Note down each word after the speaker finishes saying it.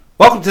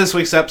Welcome to this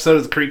week's episode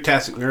of the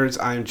Creektastic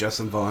Nerds. I am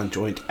Justin Vaughn,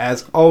 joined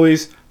as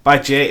always by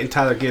Jay and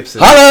Tyler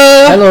Gibson.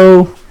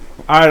 Hello!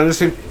 Alright,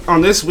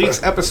 on this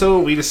week's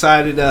episode, we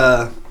decided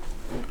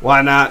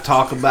why not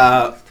talk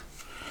about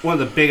one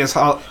of the biggest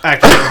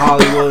actors in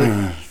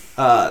Hollywood,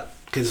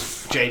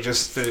 because Jay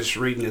just finished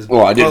reading his book.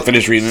 Well, I didn't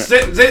finish reading it.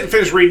 Didn't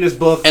finish reading his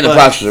book. In the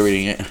process of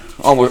reading it.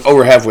 Almost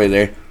over halfway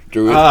there.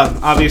 Through it.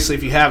 Obviously,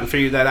 if you haven't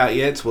figured that out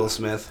yet, it's Will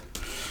Smith.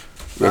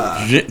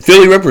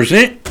 Philly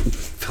represent?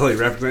 Philly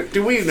represent.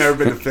 Dude, we've never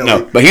been to Philly.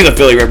 No, but he's a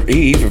Philly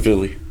he's from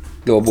Philly.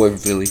 Good old boy from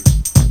Philly.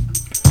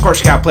 Of course,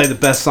 you gotta play the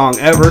best song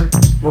ever.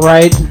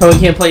 Right, but we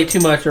can't play it too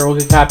much or we'll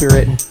get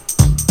copywritten.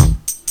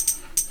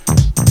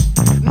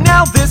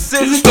 Now this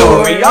is a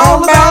story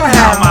all about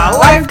how my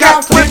life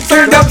got flipped,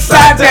 turned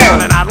upside down.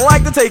 And I'd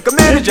like to take a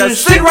minute,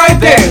 just sit right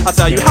there. I'll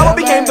tell you how I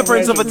became the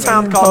prince of a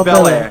town called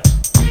Bel Air.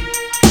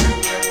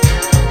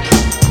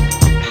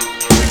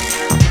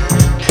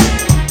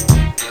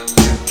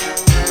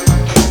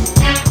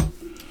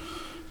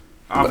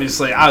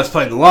 Obviously, I was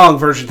playing the long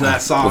version to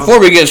that song. Before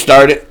we get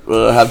started,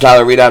 we'll have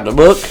Tyler read out the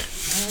book.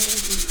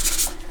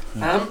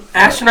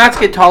 Astronauts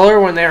get taller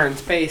when they're in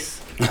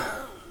space.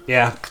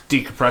 Yeah,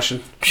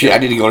 decompression. Shit, I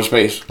need to go to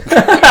space.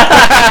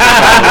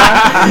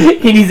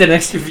 He needs an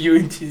extra few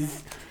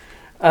inches.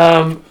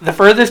 The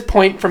furthest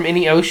point from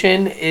any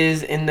ocean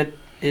is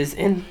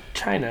in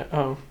China.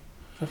 Oh,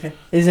 okay.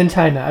 Is in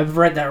China. I've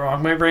read that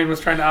wrong. My brain was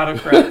trying to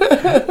autocorrect.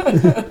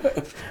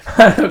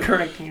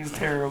 Autocorrecting is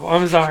terrible.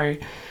 I'm sorry.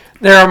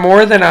 There are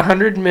more than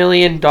 100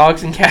 million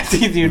dogs and cats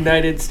in the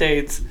United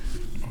States.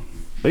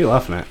 What are you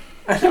laughing at?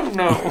 I don't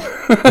know.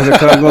 Is it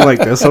kind of going like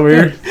this over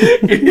here?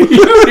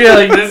 Yeah,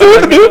 like this is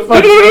like, what the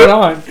fuck's going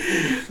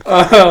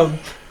on?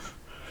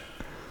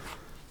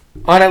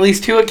 On at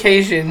least 2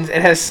 occasions,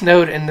 it has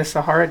snowed in the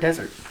Sahara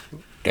Desert.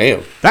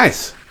 Damn.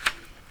 Nice.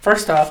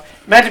 First off,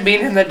 imagine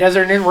being in that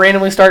desert and it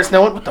randomly starts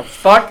snowing. What the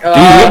fuck? Dude,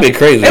 that'd be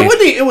crazy. It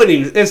wouldn't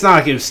even, it's not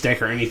like it would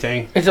stick or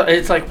anything.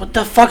 It's like, what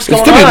the fuck's It's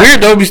going still on?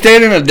 weird though, be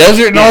standing in a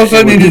desert and all of a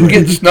sudden you just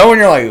get snow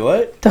and you're like,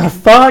 what? The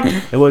fuck?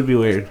 It would be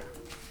weird.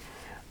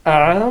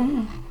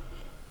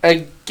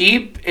 A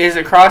geep is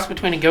a cross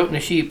between a goat and a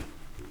sheep.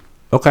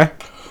 Okay.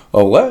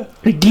 Oh, what?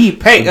 A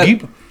geep. Hey,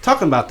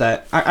 talking about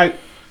that, I'm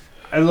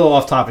a little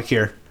off topic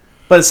here.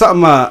 But it's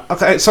something,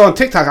 okay, so on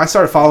TikTok, I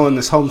started following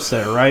this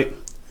homesteader, right?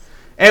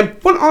 And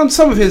on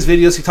some of his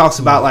videos, he talks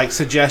about, like,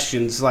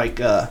 suggestions. Like,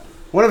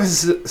 one of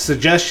his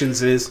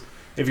suggestions is,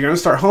 if you're going to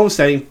start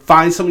homesteading,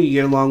 find someone you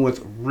get along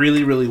with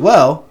really, really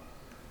well,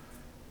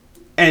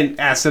 and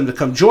ask them to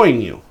come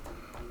join you.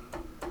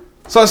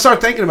 So I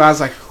started thinking about it. I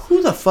was like,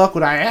 who the fuck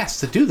would I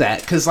ask to do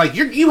that? Because, like,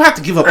 you have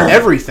to give up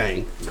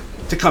everything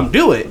to come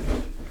do it.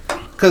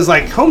 Because,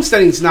 like,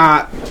 homesteading's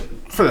not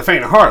for the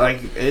faint of heart.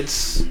 Like,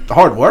 it's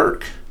hard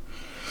work.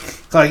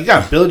 So, like, you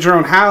got to build your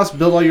own house,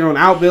 build all your own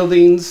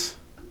outbuildings.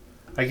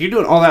 Like, you're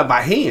doing all that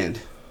by hand.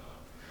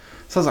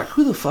 So I was like,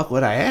 who the fuck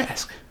would I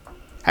ask?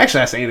 I actually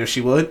asked Anna if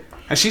she would.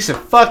 And she said,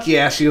 fuck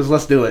yeah. She goes,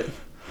 let's do it.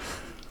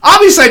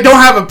 Obviously, I don't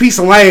have a piece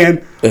of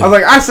land.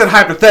 I said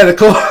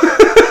hypothetical.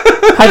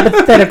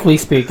 Hypothetically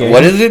speaking.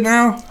 What is it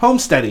now?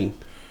 Homesteading.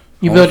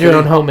 You build your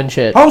own home and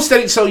shit.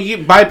 Homesteading, so you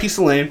buy a piece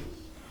of land.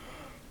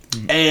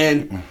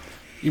 And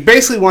you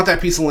basically want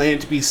that piece of land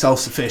to be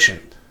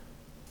self-sufficient.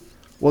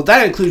 Well,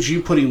 that includes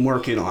you putting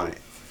work in on it.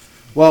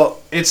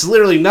 Well, it's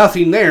literally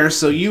nothing there,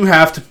 so you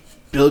have to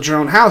build your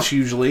own house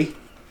usually,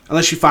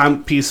 unless you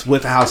find a piece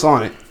with a house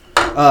on it.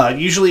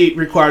 Usually it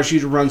requires you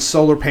to run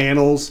solar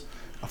panels,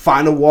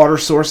 find a water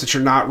source that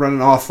you're not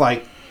running off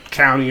like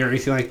county or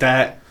anything like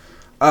that.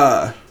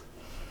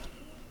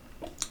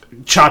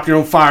 Chop your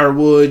own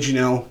firewood,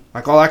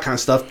 like all that kind of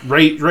stuff.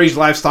 Raise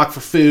livestock for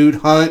food,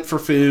 hunt for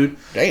food,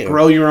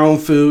 grow your own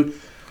food.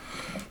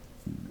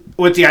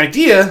 With the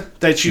idea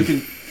that you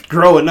can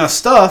grow enough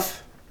stuff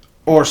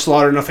or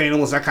slaughter enough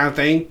animals, that kind of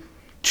thing,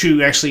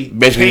 to actually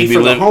pay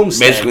for the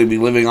homestead. Basically be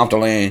living off the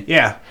land.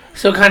 Yeah.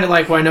 So kind of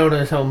like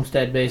Winona's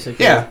homestead,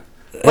 basically. Yeah.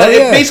 But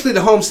basically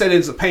the homestead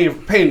ends up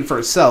paying for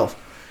itself.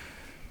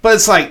 But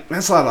it's like,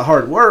 that's a lot of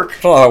hard work.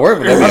 It's a lot of work.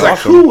 I was like,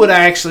 who would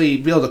I actually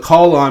be able to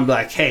call on and be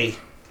like, hey,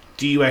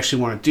 do you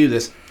actually want to do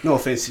this? No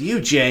offense to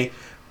you, Jay,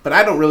 but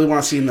I don't really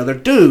want to see another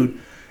dude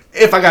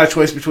if I got a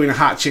choice between a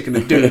hot chick and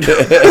a dude.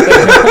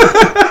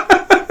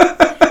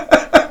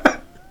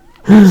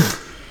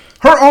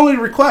 Her only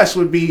request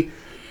would be,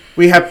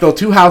 we have to build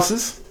 2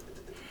 houses.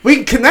 We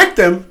can connect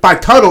them by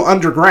tunnel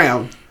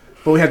underground,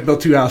 but we have to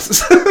build 2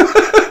 houses. Well,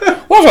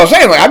 that's what I'm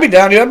saying. Like, I'd be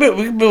down here.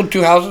 We can build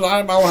 2 houses. I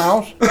have my own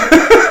house.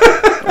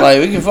 Like,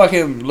 we can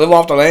fucking live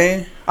off the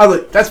land. I was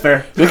like, that's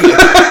fair. We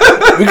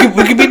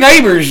could be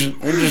neighbors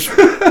and just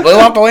live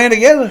off the land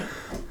together.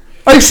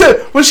 Like I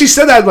said, when she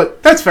said that, I was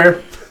like, that's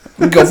fair.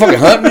 We can go fucking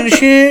hunting and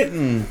shit.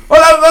 And well,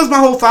 that was my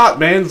whole thought,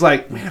 man. It's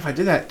like, man, if I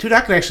did that, dude,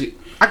 I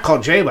call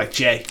Jay, like,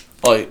 Jay.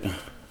 like,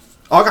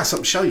 Oh, I got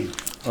something to show you.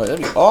 oh,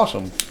 that'd be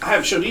awesome. I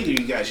haven't showed either of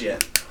you guys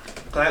yet.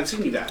 I haven't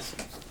seen you guys.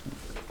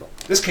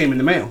 This came in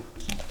the mail.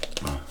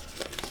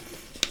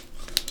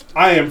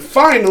 I am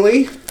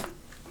finally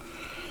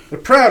the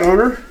proud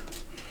owner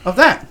of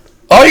that.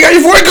 Oh, you got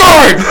your 40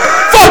 card!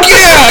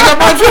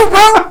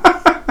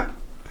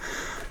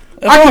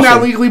 That's I can now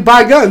awesome. legally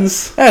buy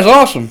guns. That's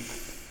awesome.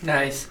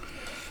 Nice.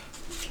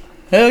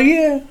 Hell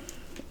yeah.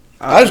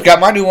 I just got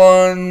my new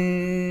one.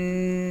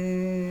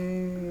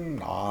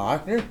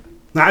 Here.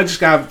 Now I just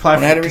gotta apply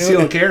When I had for to renew conceal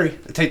it. and carry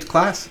and take the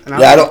class. And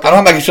Yeah, I don't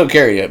have my concealed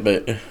carry yet,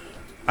 but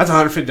That's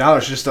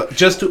 $150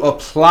 just to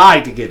apply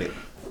to get it.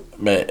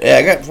 yeah,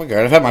 I got a FOIA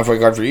card. I've had my FOIA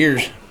card for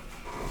years.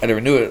 I never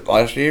knew it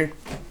last year.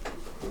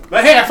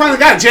 But hey, I finally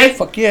got it, Jay.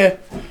 Fuck yeah.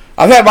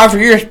 I've had mine for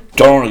years.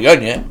 Don't own a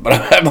gun yet, but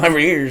I've had mine for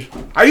years.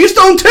 I used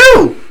to own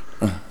two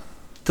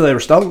till they were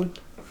stolen.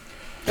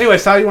 Anyway,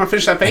 Sal, you want to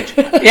finish that page?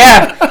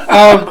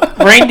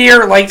 Yeah.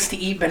 Reindeer likes to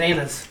eat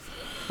bananas.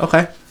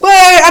 Okay.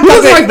 Well, Who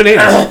doesn't like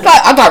bananas?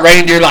 I thought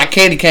reindeer like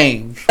candy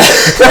canes.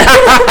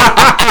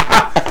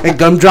 And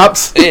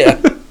gumdrops?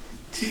 Yeah.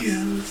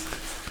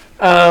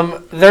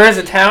 There is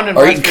a town in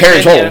Or West eating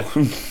carrots Virginia.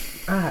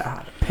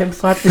 whole. Pimp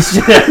slap this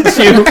shit out of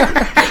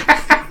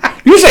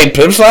you. You say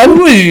pimp slap?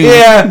 Who is you?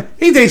 Yeah,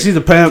 he thinks he's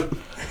a pimp.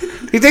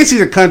 He thinks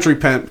he's a country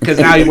pimp because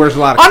now he wears a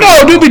lot of I know,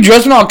 camo. dude be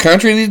dressing all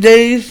country these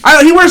days.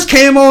 He wears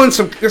camo and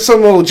some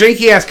little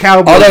janky ass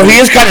cowboy. Although he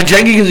is kind of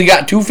janky because he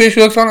got 2 fish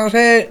hooks on his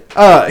head.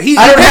 He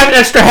I don't have an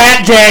extra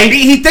hat, Jay.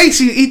 he thinks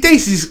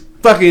he's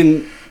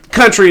fucking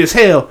country as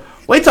hell.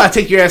 Wait till I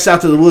take your ass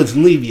out to the woods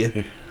and leave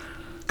you.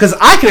 Because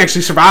I can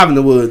actually survive in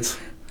the woods.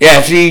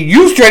 Yeah, see,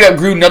 you straight up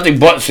grew nothing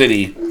but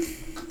city.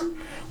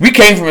 We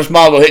came from a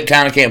small little hick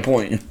town in Camp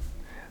Point.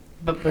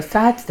 But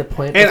besides the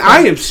point, And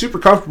I am super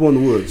comfortable in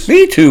the woods.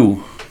 Me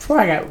too. before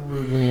I got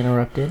rudely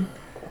interrupted,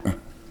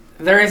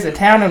 there is a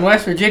town in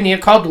West Virginia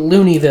called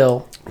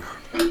Looneyville.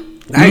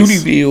 Nice.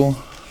 Louisville.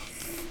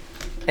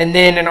 And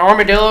then an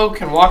armadillo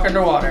can walk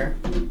underwater.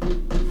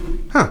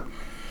 Huh.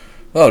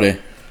 Oh, they.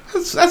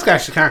 That's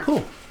actually kind of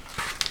cool.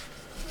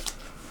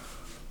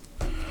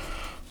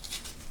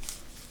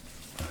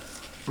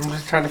 I'm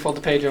just trying to fold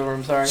the page over,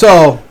 I'm sorry.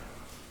 So,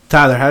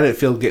 Tyler, how did it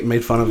feel getting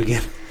made fun of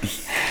again?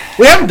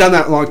 We haven't done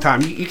that in a long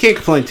time. You can't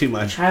complain too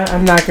much.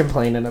 I'm not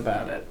complaining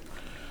about it.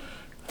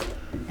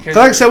 So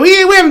like I said, we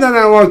haven't done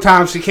that in a long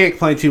time, so you can't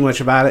complain too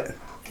much about it.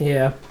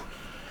 Yeah.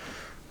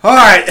 All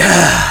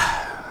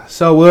right.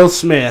 So, Will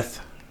Smith.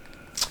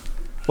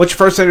 What's your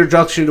first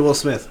introduction to Will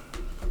Smith?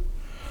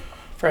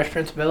 Fresh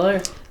Prince of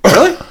Bel-Air.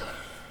 Really?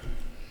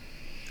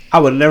 I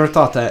would have never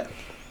thought that.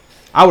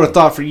 I would have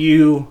thought for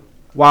you,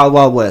 Wild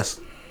Wild West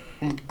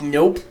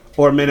Nope.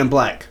 or Men in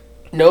Black.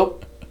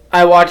 Nope.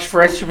 I watched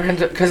Fresh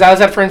Prince because I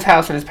was at a friend's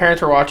house and his parents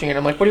were watching it.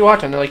 I'm like, "What are you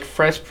watching?" They're like,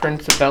 "Fresh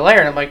Prince of Bel-Air,"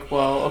 and I'm like,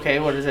 "Well, okay,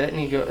 what is it?"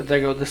 And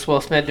they go, "This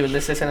Will Smith doing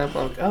this," and I'm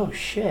like, "Oh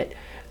shit!"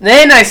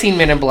 Then I seen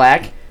Men in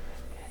Black.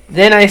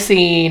 Then I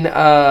seen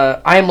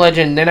I Am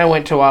Legend. Then I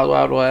went to Wild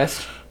Wild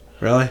West.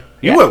 Really?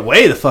 You Yeah. went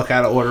way the fuck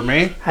out of order,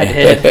 man. I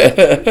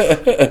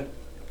did.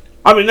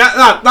 I mean,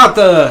 not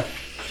the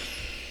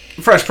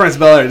Fresh Prince of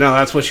Bel-Air. No,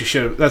 that's what you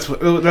should have.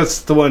 That's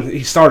the one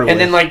he started with. And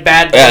then like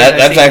Bad Boys. Yeah, I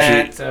that's seen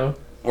actually- that, so.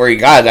 Where he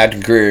got his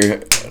acting career,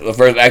 the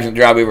first acting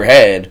job he ever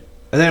had.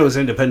 And then it was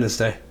Independence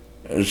Day.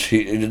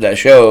 He did that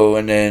show,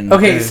 and then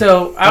Okay,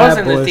 so I was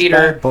Bad in the boys,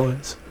 theater bad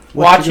boys.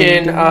 What you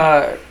watching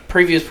gonna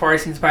previews before I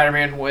seen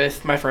Spider-Man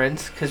with my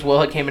friends because Will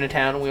had came into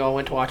town and we all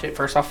went to watch it.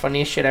 First off,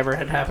 funniest shit ever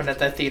had happened at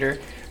that theater.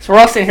 So we're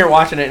all sitting here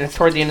watching it, and it's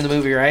toward the end of the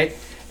movie, right?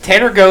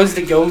 Tanner goes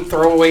to go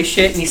throw away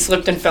shit, and he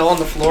slipped and fell on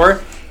the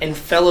floor and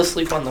fell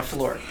asleep on the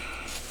floor.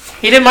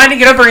 He didn't mind to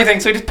get up or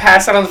anything, so he just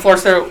passed out on the floor.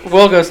 So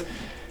Will goes,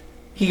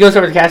 he goes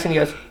over to Cassie and he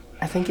goes,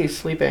 "I think he's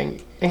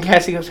sleeping." And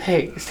Cassie goes,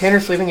 "Hey, is Tanner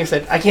sleeping?" He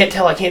said, "I can't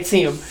tell. I can't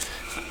see him."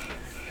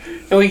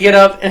 And we get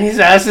up, and his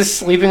ass is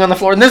sleeping on the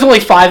floor. And there's only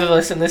 5 of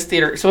us in this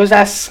theater. So his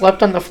ass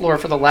slept on the floor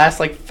for the last,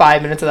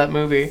 5 minutes of that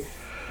movie.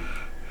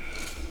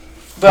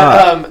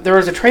 But there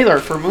was a trailer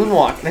for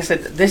Moonwalk. And I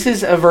said, this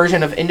is a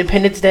version of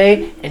Independence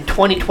Day and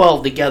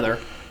 2012 together.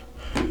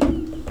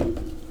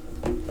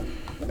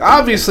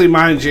 Obviously,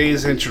 mine and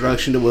Jay's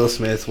introduction to Will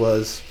Smith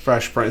was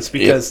Fresh Prince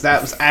because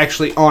that was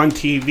actually on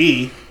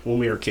TV when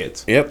we were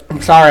kids. Yep.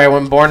 I'm sorry, I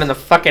wasn't born in the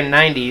fucking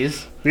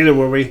 90s. Neither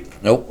were we.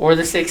 Nope. Or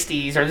the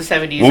 60s, or the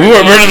 70s. Well, or we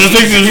weren't the born in the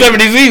 80s, 60s and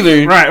 70s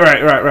either.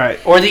 Right.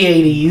 or the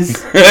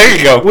 80s. There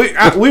you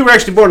go. We were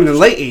actually born in the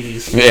late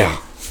 80s. Yeah.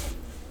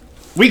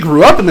 We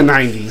grew up in the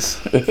 90s.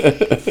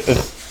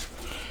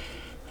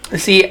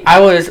 See, I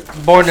was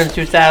born in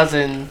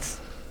 2000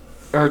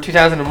 or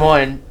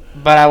 2001,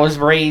 but I was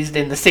raised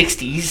in the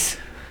 60s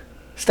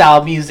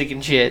style music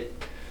and shit.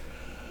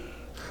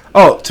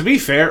 Oh, to be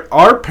fair,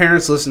 our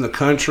parents listened to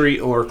country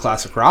or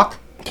classic rock.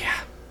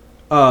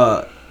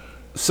 Yeah.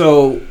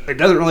 So it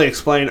doesn't really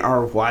explain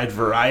our wide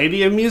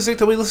variety of music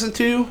that we listen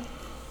to.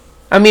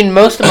 I mean,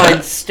 most of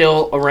mine's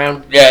still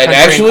around Yeah, and country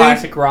actually- and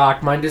classic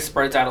rock. Mine just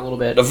spreads out a little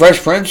bit. The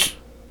Fresh Prince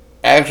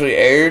actually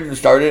aired and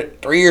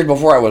started 3 years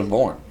before I was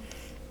born.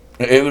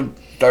 It would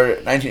start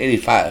in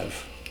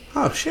 1985.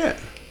 Oh, shit.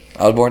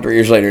 I was born 3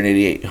 years later in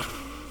 88.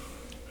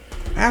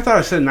 I thought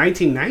I said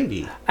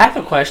 1990. I have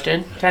a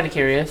question. Kind of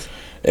curious.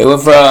 It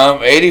went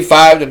from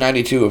 85 to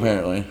 92,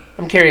 apparently.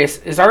 I'm curious.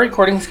 Is our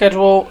recording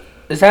schedule,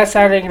 is that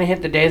Saturday going to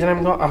hit the days that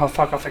I'm going? Oh,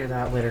 fuck. I'll figure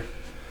that out later.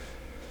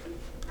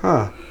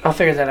 Huh. I'll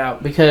figure that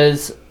out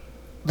because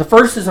the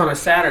first is on a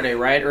Saturday,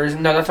 right? Or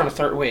no, that's on a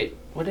third. Wait.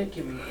 What did it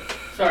give me?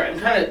 Sorry, I'm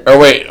kind of. Or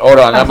wait, hold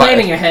on. I'm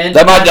planning ahead.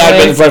 That might not have Way.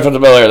 been the Fresh Prince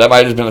of Bel-Air. That might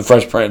have just been the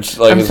Fresh Prince.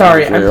 Like, I'm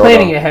sorry, I'm Hold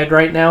planning on. ahead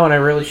right now, and I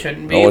really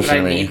shouldn't be, Don't but listen I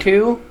to me. need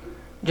to.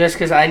 Just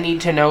because I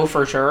need to know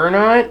for sure or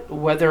not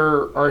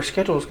whether our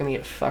schedule is going to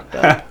get fucked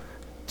up.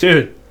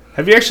 Dude,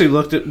 have you actually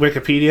looked at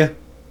Wikipedia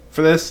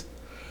for this?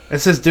 It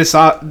says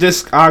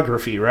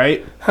discography,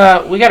 right?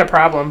 We got a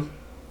problem.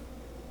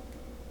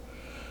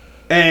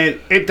 And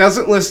it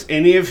doesn't list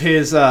any of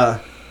his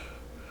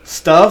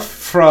stuff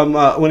from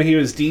when he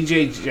was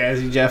DJ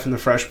Jazzy Jeff and the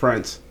Fresh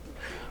Prince.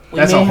 We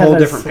That's may a whole have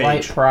different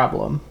slight page.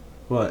 problem.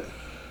 What?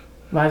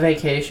 My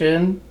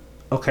vacation.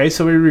 Okay,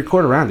 so we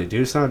record around it,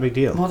 dude. It's not a big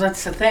deal. Well,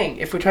 that's the thing.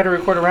 If we try to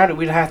record around it,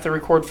 we'd have to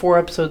record 4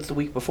 episodes the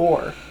week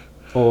before.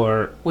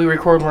 Or, We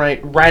record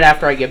right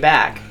after I get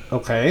back.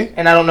 okay.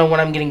 And I don't know when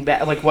I'm getting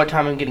back, like what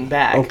time I'm getting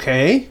back.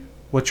 Okay.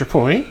 What's your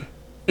point?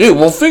 Dude,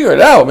 we'll figure it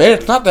out, man.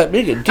 It's not that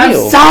big a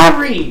deal. I'm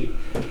sorry!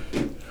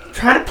 I'm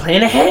trying to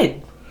plan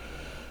ahead.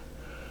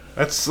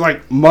 That's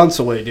like months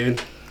away,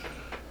 dude.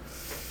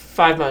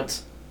 5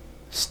 months.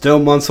 Still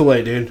months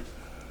away, dude.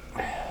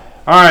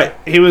 Alright,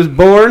 he was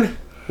born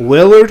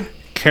Willard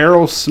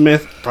Carroll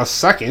Smith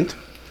II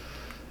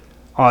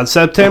on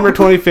September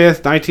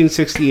 25th,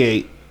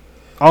 1968.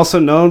 Also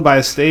known by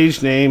his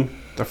stage name,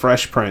 The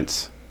Fresh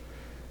Prince.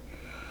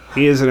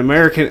 He is an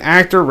American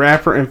actor,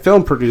 rapper, and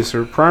film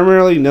producer,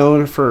 primarily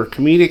known for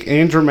comedic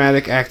and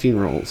dramatic acting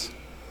roles.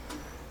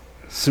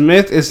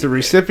 Smith is the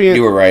recipient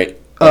You were right.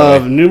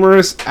 of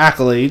numerous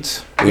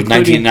accolades, It was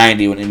including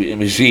 1990 when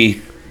NBC.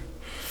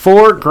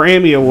 4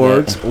 Grammy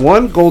Awards,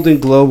 1 Golden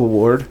Globe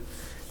Award,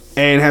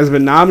 and has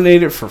been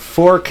nominated for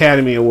 4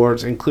 Academy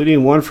Awards,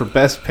 including 1 for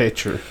Best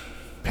Picture.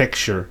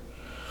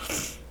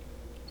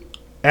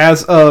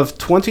 As of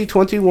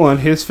 2021,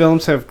 his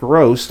films have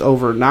grossed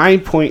over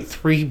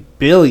 $9.3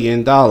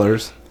 billion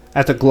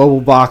at the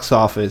global box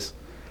office,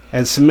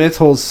 and Smith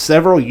holds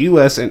several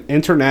U.S. and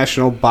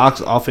international box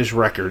office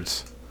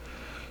records.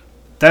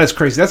 That is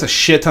crazy. That's a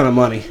shit ton of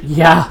money.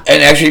 Yeah.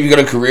 And actually, if you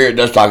go to career, it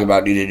does talk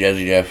about DJ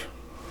Jazzy Jeff.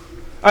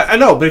 I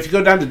know, but if you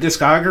go down to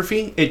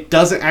discography, it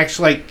doesn't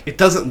actually, it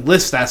doesn't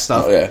list that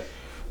stuff. Oh, yeah.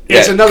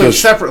 It's Yeah, another 'cause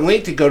separate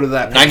link to go to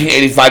that page.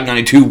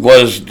 1985-92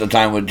 was the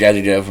time with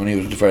Jazzy Jeff when he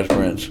was the Fresh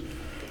Prince.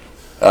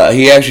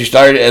 He actually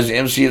started as the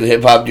MC of the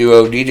hip-hop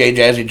duo DJ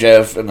Jazzy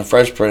Jeff and the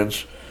Fresh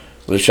Prince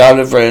with his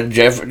childhood friend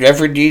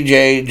Jeffrey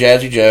DJ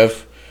Jazzy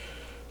Jeff,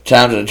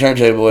 Townsend the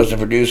turntablist and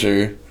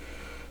producer.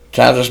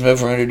 Townsend and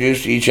Smith were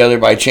introduced to each other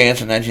by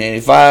chance in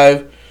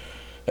 1985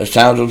 as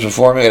Townsend was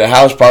performing at a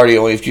house party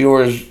only a few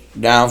doors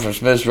down from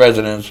Smith's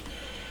residence,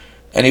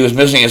 and he was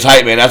missing his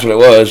hype man. That's what it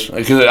was.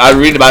 Because I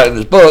read about it in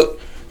this book.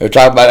 They were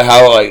talking about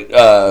how like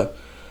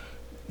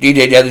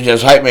DJ Jazzy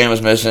Jeff's hype man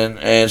was missing,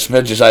 and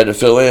Smith decided to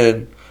fill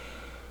in,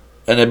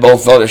 and they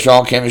both felt a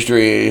strong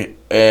chemistry.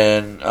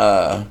 And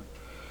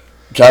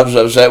Townsend was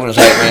upset when his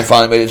hype man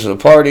finally made it to the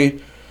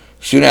party.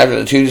 Soon after,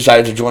 the two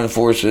decided to join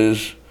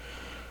forces.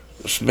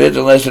 Smith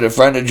enlisted a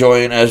friend to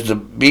join as the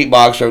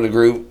beatboxer of the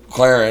group,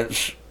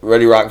 Clarence.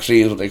 Ready Rock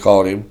C is what they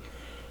called him,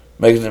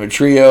 making them a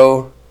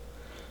trio.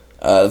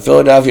 The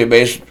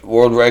Philadelphia-based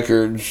World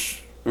Records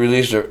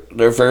released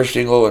their first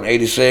single in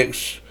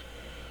 '86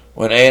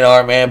 when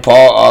A&R man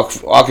Paul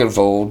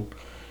Oakenfold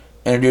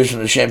introduced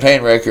them to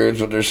Champagne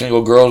Records with their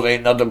single "Girls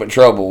Ain't Nothing But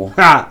Trouble."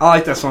 Ah, I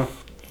like that song.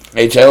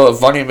 A tale of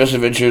funny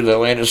misadventures that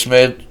landed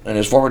Smith and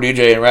his former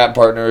DJ and rap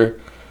partner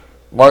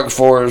Mark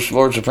Forrest,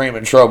 Lord Supreme,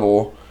 in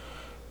trouble.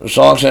 The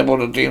song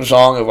sampled the theme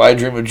song of "I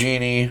Dream of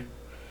Jeannie."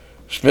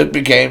 Smith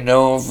became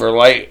known for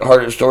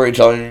light-hearted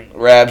storytelling,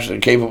 raps, and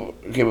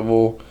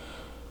capable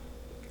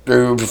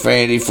through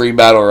profanity-free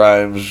battle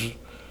rhymes.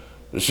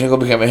 The single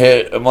became a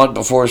hit a month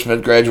before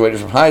Smith graduated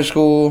from high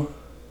school.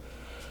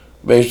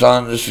 Based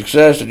on the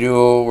success, the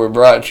duo were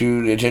brought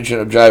to the attention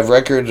of Jive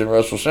Records and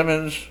Russell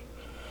Simmons.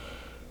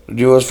 The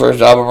duo's first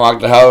album,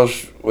 Rock the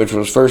House, which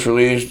was first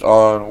released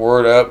on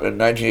Word Up in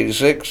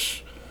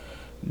 1986,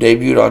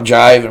 debuted on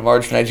Jive in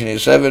March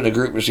 1987. The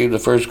group received the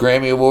first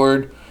Grammy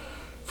Award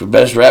for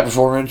Best Rap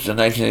Performance in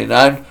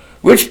 1989,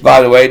 which,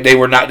 by the way, they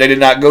did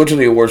not go to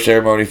the award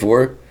ceremony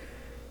for.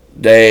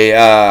 They,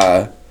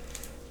 how'd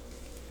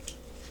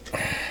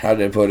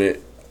they put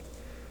it?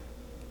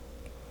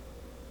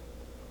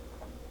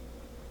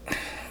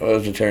 What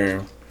was the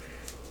term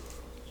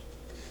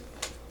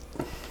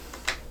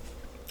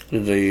that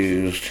they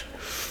used?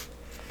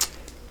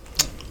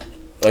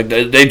 Like,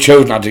 they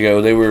chose not to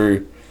go. They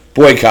were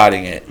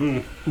boycotting it.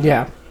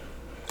 Yeah.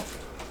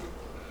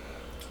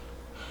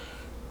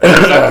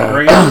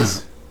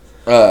 Grammys.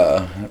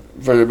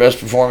 For their best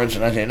performance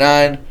in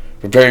 1989,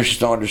 For Parents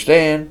Just Don't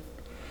Understand.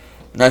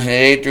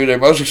 1988, through their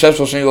most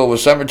successful single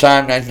was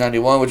Summertime,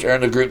 1991, which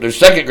earned the group their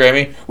second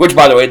Grammy, which,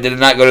 by the way, did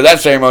not go to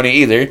that ceremony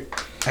either.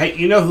 Hey,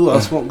 you know who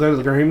else won't go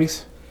to the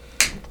Grammys?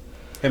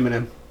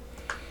 Eminem.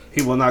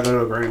 He will not go to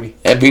a Grammy.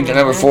 And peaked at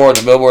number 4 on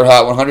the Billboard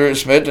Hot 100.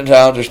 Smith and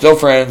Towns are still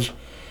friends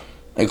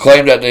and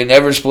claim that they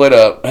never split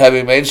up,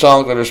 having made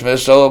songs under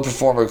Smith's solo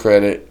performer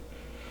credit.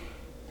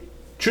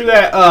 True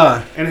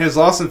that, in his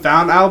Lost and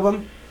Found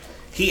album,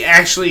 he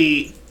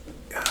actually...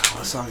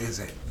 what song is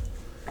it?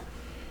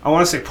 I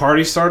want to say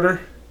Party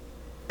Starter.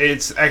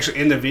 It's actually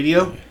in the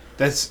video.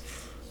 That's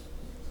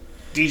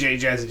DJ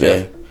Jazzy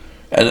Jeff.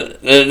 And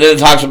then it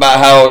talks about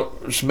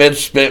how Smith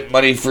spent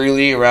money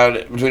freely around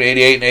between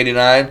 88 and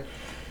 89.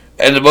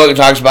 And the book, it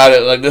talks about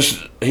it like this.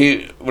 When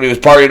he was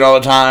partying all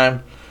the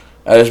time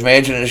at his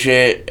mansion and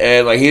shit,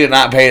 and like he did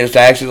not pay his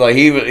taxes. Like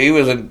he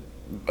was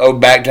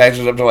owed back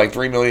taxes up to like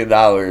 $3 million.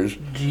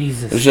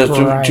 Jesus. It's just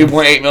Christ.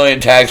 2.8 million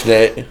tax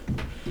debt.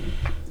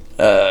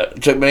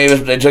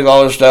 They took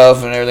all his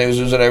stuff and everything, was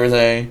losing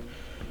everything.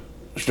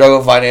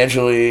 Struggling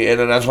financially, and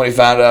then that's when he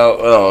found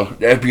out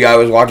the FBI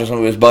was watching some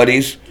of his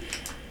buddies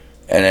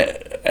and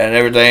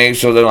everything.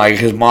 So then like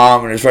his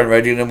mom and his friend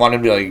Reggie didn't want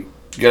him to like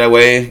get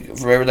away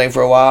from everything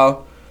for a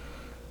while,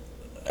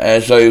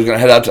 and so he was gonna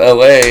head out to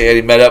LA, and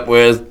he met up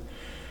with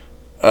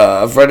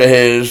a friend of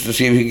his to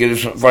see if he could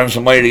find him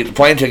some money to get the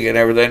plane ticket and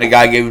everything. The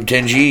guy gave him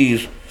 10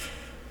 G's,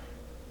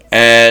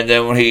 and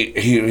then when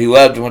he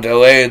left and went to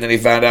LA, and then he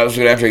found out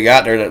soon after he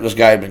got there that this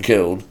guy had been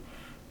killed.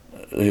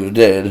 He was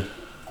dead.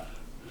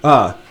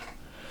 All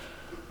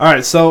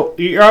right, so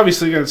you're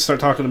obviously going to start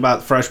talking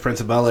about Fresh Prince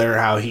of Bel-Air,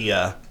 how he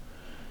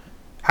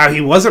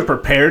wasn't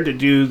prepared to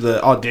do the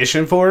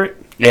audition for it.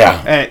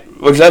 Yeah,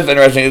 which that's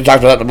interesting. He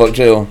talked about that in the book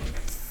too.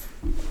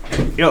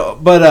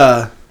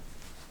 But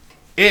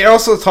it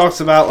also talks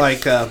about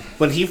like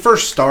when he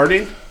first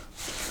started,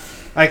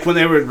 like when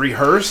they would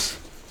rehearse.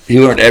 He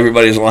learned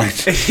everybody's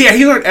lines. Yeah,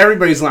 he learned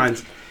everybody's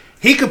lines.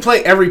 He could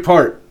play every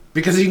part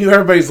because he knew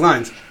everybody's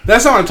lines.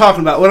 That's not what I'm talking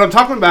about. What I'm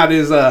talking about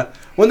is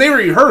when they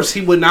rehearse, he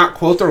would not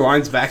quote their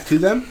lines back to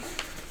them.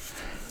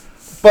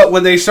 But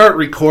when they start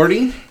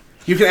recording,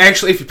 you can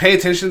actually, if you pay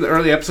attention to the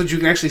early episodes, you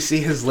can actually see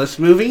his lips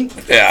moving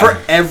for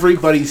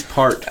everybody's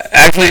part.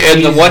 Actually,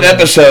 in the one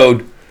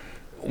episode,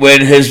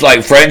 when his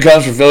like friend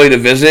comes from Philly to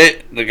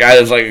visit, the guy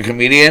that's like a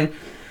comedian,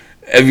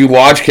 if you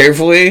watch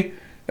carefully,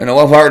 in the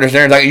one part where they're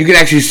staring, you can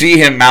actually see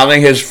him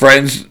mouthing his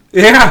friend's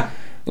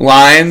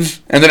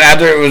lines. And then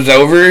after it was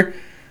over,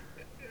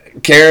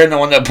 Karen, the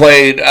one that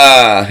played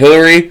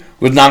Hillary,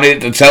 was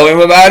nominated to tell him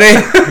about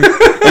it.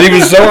 And he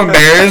was so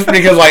embarrassed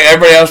because like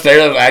everybody else there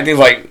that's acting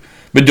like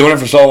been doing it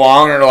for so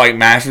long, or like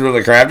masters of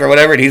the craft or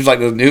whatever, and he's like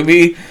this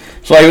newbie.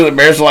 So like, he was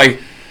embarrassed. Like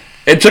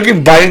it took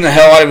him biting the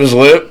hell out of his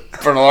lip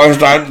for the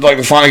longest time, like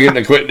to finally get him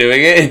to quit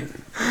doing it.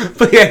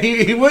 But yeah,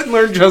 he wouldn't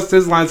learn just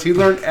his lines. He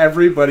learned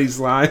everybody's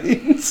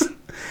lines.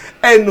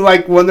 And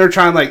like when they're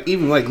trying, like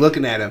even like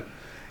looking at him,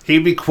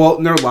 he'd be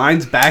quoting their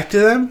lines back to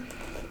them,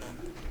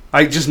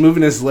 like just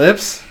moving his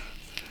lips.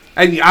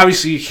 And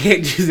obviously you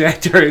can't do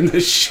that during the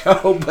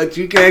show, but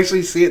you can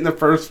actually see it in the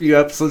first few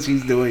episodes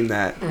he's doing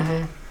that.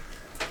 Mm-hmm.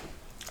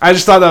 I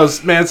just thought that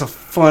was, man, it's a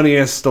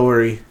funniest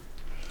story.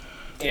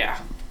 Yeah.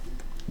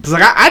 Because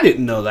like I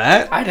didn't know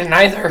that. I didn't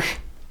either.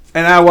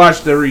 And I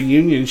watched the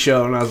reunion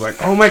show, and I was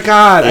like, oh my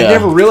god, I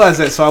never realized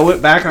that. So I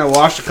went back and I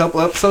watched a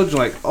couple episodes, and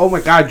like, oh my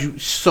god, you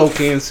so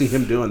can see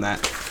him doing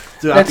that.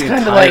 That's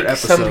kind of like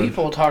episode. Some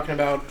people talking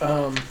about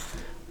on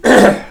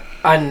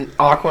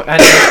Aquaman. I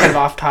know it's kind of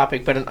off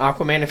topic, but in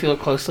Aquaman, if you look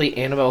closely,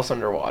 Annabelle's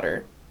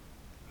underwater.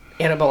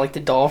 Annabelle, like the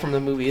doll from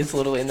the movie, is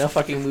literally in the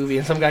fucking movie,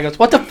 and some guy goes,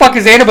 what the fuck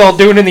is Annabelle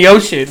doing in the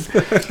ocean?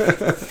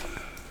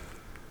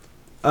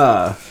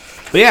 But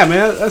yeah,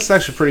 man, that's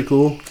actually pretty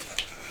cool.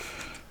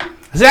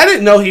 See, I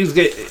didn't know he was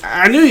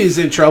I knew he was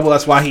in trouble.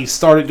 That's why he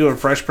started doing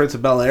Fresh Prince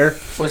of Bel-Air.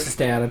 Was to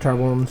stay out of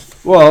trouble.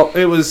 Well,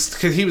 it was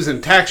because he was in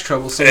tax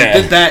trouble, so he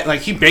did that. Like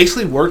he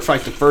basically worked for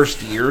like the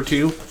first year or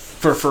two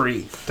for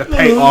free to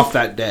pay off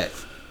that debt.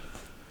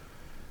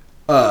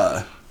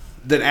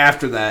 Then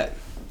after that,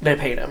 they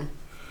paid him.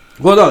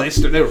 Well, no,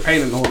 they were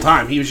paying him the whole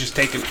time. He was just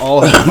taking all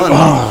his money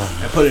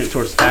and putting it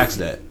towards the tax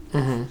debt.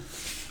 Mm-hmm.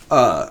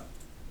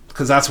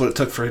 Because that's what it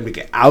took for him to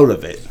get out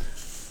of it.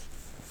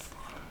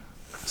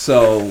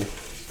 So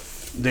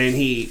then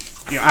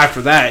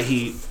after that,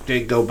 he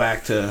did go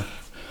back to...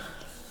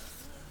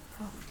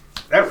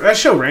 That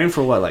show ran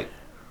for what, like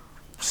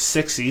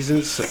 6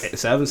 seasons,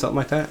 7, something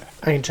like that?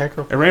 I can check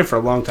real quick. It ran for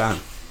a long time.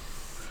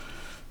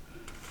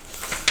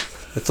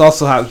 It's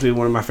also happens to be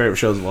one of my favorite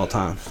shows of all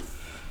time.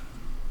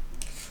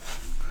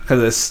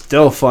 Because it's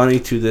still funny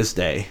to this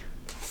day.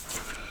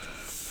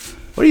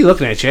 What are you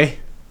looking at, Jay?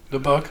 The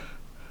book.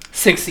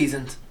 6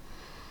 seasons.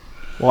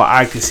 Well,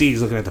 I can see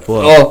he's looking at the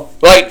book. Well,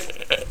 like,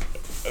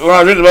 when I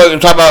was reading the book,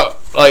 and talk about,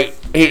 like,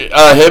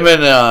 him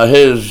and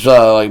his,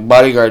 like,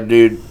 bodyguard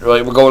dude,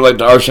 like, we're going, like,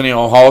 the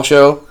Arsenio Hall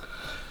show.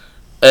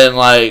 And,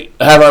 like,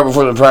 half hour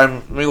before the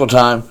prime meal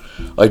time,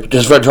 like,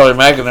 his friend Charlie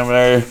Mack and them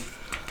there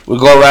would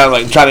go around,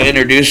 like, try to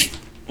introduce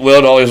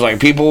Will to all these, like,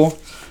 people.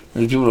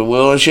 These people to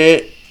Will and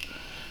shit.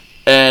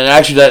 And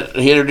actually, that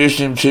he introduced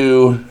him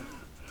to,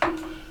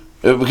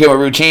 it became a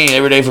routine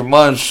every day for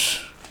months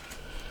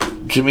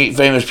to meet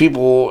famous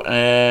people,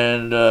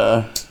 and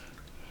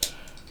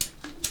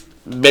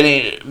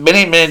Benny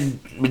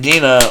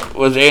Medina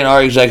was the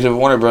A&R executive at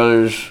Warner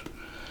Brothers,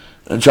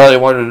 and Charlie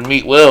wanted to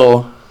meet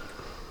Will,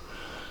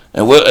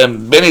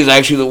 and Benny's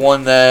actually the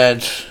one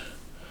that,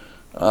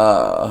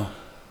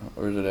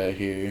 where's it at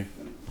here?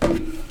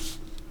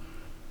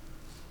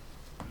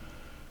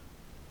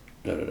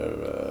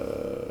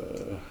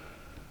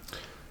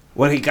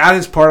 When he got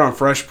his part on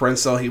Fresh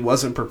Prince, though, he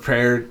wasn't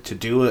prepared to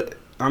do it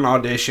on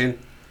audition.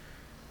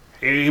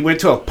 He went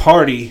to a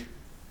party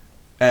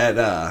at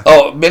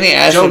Benny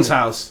asked Jones' him,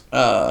 house.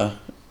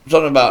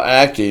 something about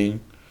acting.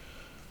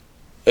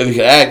 If he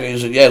could act, and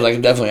he said, "Yes, I can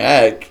definitely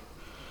act."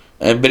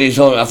 And Benny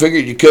told him, "I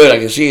figured you could. I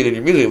can see it in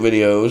your music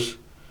videos."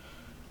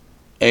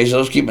 And he said,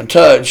 "Let's keep in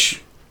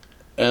touch."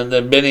 And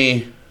then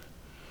Benny,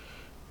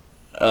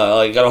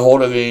 got a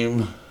hold of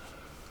him.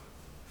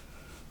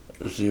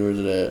 Let's see, where's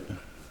it at?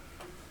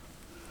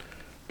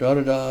 Da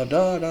da da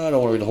da da. I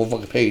don't want to read the whole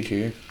fucking page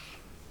here.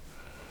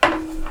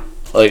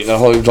 Like, got a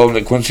hold of him, told him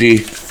that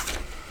Quincy,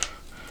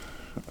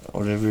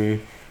 whatever,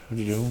 what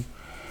you doing?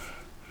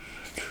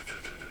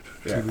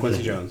 Yeah,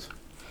 Quincy Jones.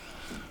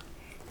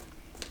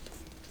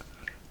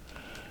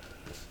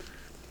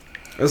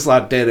 There's a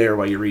lot of dead air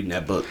while you're reading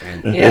that book,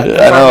 man. Yeah,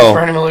 I know.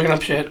 Burning and looking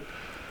up shit.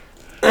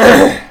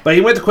 But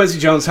he went to Quincy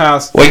Jones'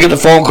 house. Well, he gets a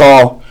phone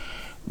call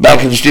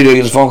back in the studio. He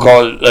gets a phone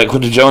call that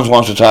Quincy Jones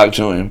wants to talk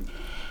to him,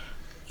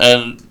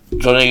 and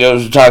so then he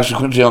goes and talks to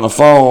Quincy on the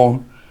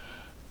phone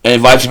and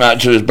invites him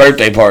out to his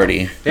birthday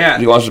party. Yeah.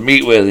 He wants to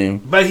meet with him.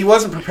 But he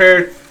wasn't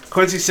prepared.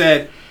 Quincy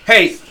said,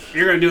 "Hey,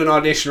 you're going to do an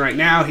audition right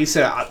now." He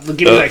said, "I'll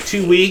give you like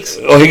 2 weeks."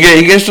 Well,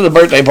 he gets to the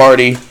birthday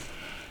party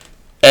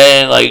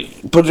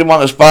and puts him on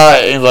the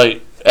spot and he's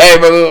like, "Hey,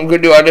 bro, I'm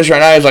going to do an audition right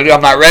now." He's like,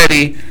 "I'm not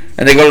ready."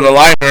 And they go to the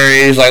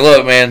library. He's like,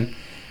 "Look, man,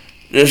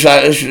 this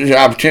is your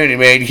opportunity,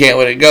 man. You can't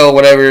let it go.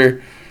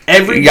 Whatever.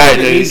 Everybody that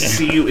needs to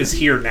see you is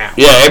here now.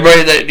 Yeah,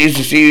 everybody that needs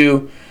to see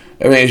you,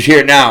 everything is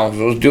here now.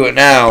 So let's do it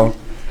now."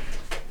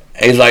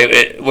 And he's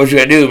like, "What you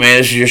gonna do, man?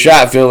 This is your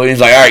shot, Phil." And he's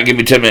like, "All right, give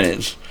me 10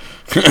 minutes."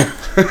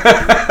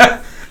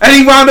 And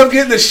he wound up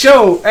getting the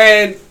show.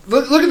 And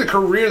look at the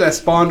career that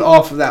spawned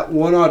off of that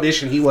one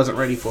audition he wasn't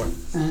ready for.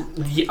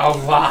 A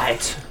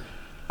lot.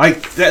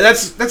 Like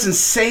that's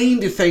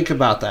insane to think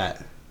about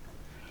that.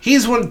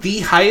 He's one of the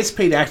highest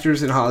paid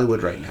actors in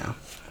Hollywood right now.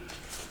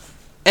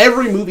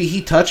 Every movie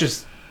he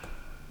touches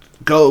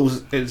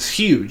is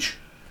huge,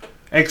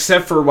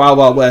 except for Wild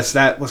Wild West.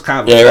 That was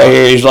kind of right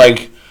here. He's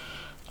like,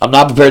 "I'm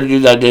not prepared to do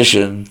the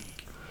audition."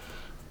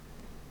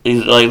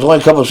 He's like, "There's only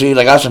a couple of scenes.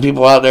 I got some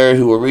people out there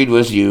who will read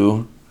with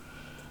you."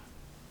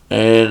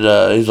 And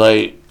he's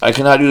like, "I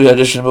cannot do the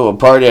audition in the middle of a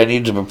party. I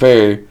need to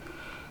prepare.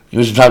 Give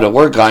me some time to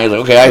work on it." He's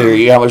like, "Okay, I hear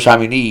you. How much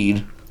time you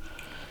need?"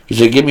 He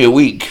said, "Give me a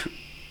week.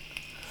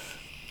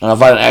 And I'll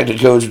find an acting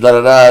coach,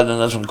 da-da-da." And then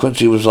that's when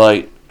Quincy was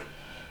like,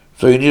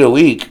 "So you need a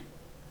week?"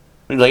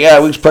 He's like, "Yeah,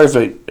 a week's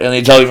perfect." And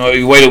they tell him, "Oh,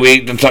 you wait a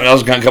week, then something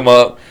else is going to come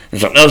up.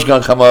 And something else is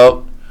going to come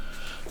up."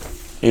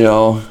 You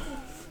know.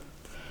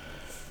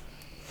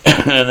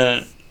 And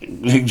then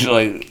he just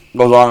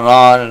goes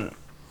on,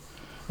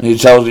 and he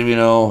tells him,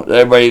 that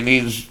everybody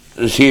needs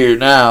is here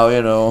now,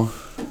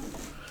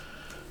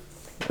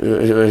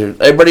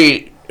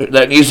 Everybody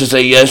that needs to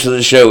say yes to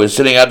the show is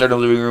sitting out there in the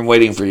living room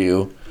waiting for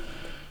you.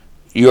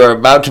 You are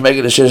about to make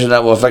a decision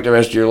that will affect the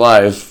rest of your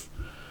life.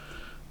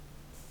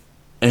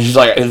 And she's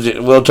like,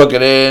 Will took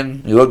it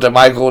in. He looked at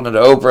Michael and then to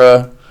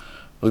Oprah.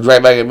 Looked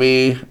right back at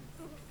me.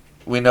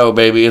 "We know,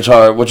 baby. It's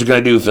hard. What you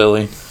gonna do,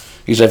 Philly?"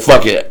 He said,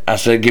 "Fuck it." I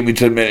said, "Give me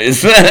 10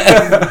 minutes."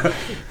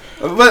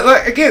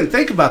 But again,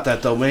 think about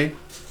that though, man.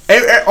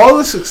 All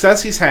the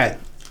success he's had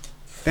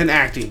in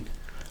acting,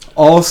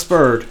 all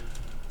spurred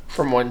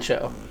From one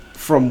show.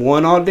 from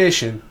one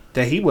audition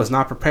that he was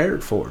not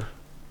prepared for.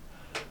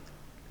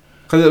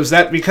 Because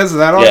of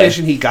that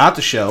audition, he got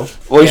the show.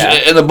 Well,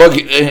 in the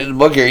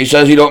book here, he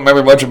says he don't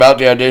remember much about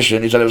the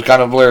audition. He said it was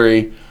kind of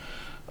blurry.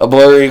 A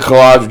blurry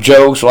collage of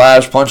jokes,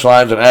 laughs,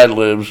 punchlines, and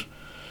ad-libs.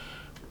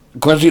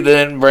 Quincy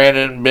then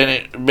Brandon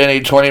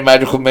Benny 20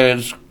 magical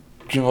minutes,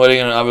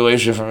 accumulating an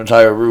ovulation from the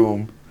entire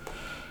room.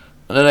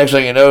 And the next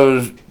thing you know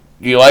is,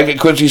 "Do you like it?"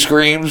 Quincy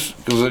screams.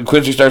 Because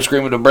Quincy starts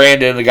screaming to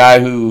Brandon, the guy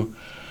who,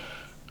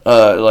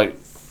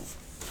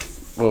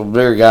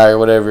 bigger guy or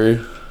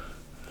whatever.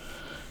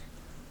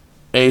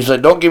 And he's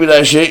like, "Don't give me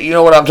that shit. You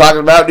know what I'm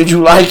talking about. Did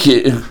you like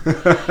it?"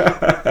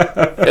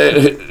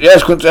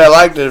 Yes, Quincy, I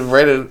liked it.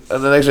 Brandon,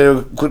 and the next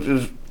day,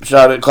 Quincy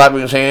shouted, clapping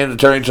his hands and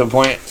turning to a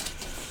point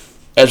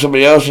at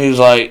somebody else, and he's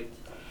like,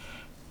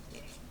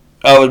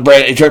 "Oh, it was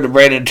Brandon." He turned to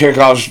Brandon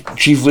Tierkoff's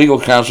chief legal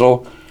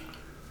counsel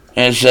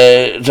and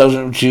tells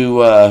him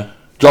to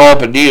draw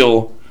up a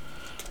deal.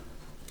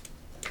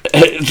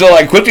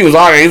 So Quincy was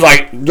on it. He's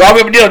like, "Draw me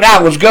up a deal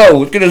now. Let's go.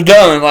 Let's get this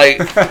done."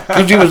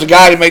 Quincy was the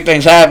guy to make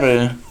things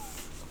happen.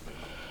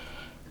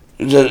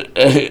 Just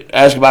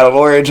ask about a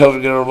lawyer, tells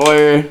him to get a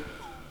lawyer.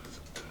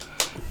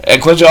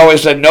 And Quincy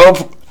always said, no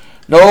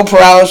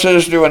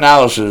paralysis through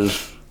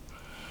analysis.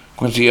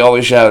 Quincy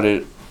always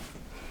shouted.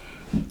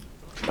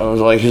 That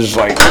was his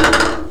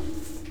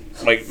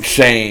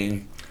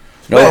saying.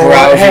 No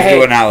paralysis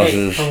through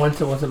analysis. For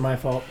once, it wasn't my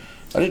fault.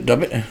 I didn't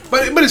dub it.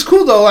 But it's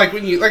cool though. Like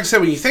I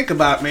said, when you think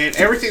about it, man,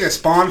 everything that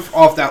spawned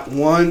off that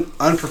one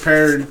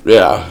unprepared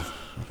Yeah.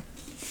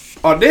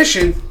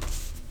 audition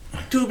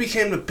dude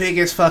became the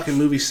biggest fucking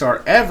movie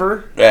star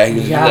ever. Yeah, he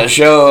was in Yeah. that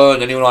show,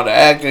 and then he went on to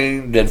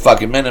acting, did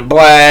fucking Men in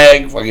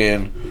Black,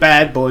 fucking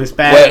Bad Boys,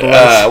 Bad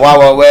Boys. Wild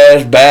Wild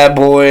West, Bad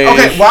Boys.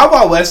 Okay, Wild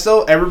Wild West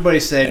though, everybody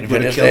said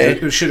Independence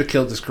Day. should have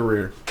killed his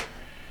career.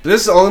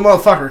 This is the only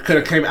motherfucker could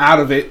have came out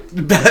of it.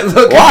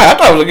 Look, Why? I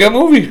thought it was a good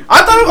movie.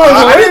 I thought it was.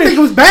 I didn't think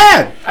it was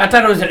bad. I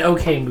thought it was an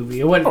okay movie.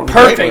 It wasn't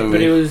great perfect, movie.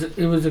 but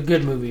it was a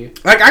good movie.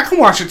 Like I can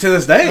watch it to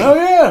this day. Oh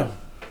yeah.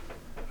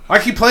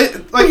 Like he played.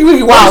 Like What do you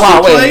mean, Wild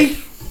Wild play,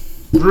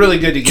 really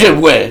good Jim together.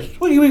 West.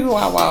 What do you mean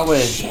Wild Wild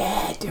West?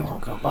 Shit, it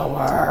won't go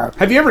lower.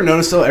 Have you ever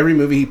noticed though? Every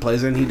movie he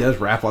plays in, he does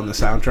rap on the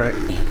soundtrack.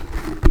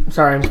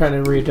 Sorry, I'm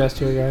trying to readjust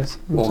here, guys.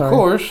 I'm Well, sorry. of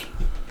course.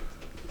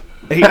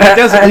 He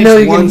does at I know least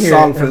you can one hear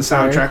song it. for the I'm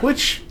sorry. soundtrack,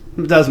 which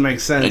does make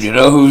And sense. you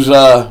know who's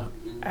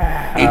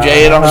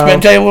DJing on the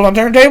spin table on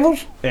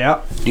turntables?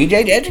 Yeah,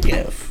 DJ Jazzy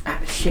Jeff. Ah,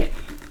 shit.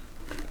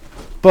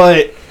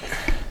 but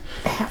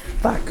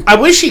Fuck. I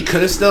wish he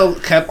could have still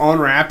kept on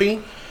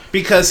rapping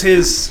because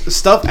his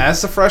stuff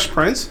as the Fresh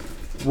Prince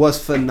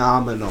was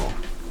phenomenal.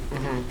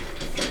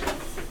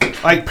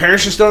 Like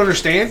parents just don't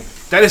understand.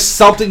 That is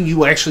something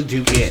you actually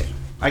do get.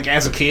 Like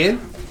as a kid,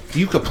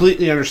 you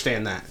completely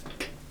understand that.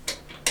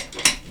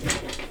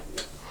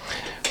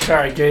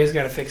 Sorry, Jay's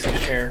got to fix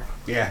his chair.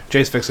 Yeah,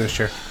 Jay's fixing his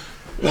chair.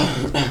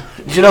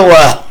 Did you know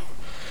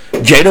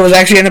Jada was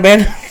actually in the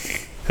band?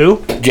 Who?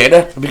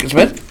 Jada Pinkett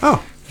Smith?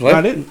 Oh, What?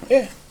 I didn't.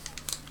 Yeah.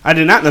 I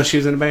did not know she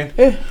was in a band.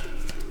 Yeah.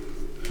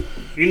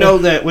 You know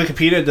that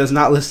Wikipedia does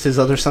not list his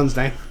other son's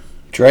name.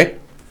 Trey?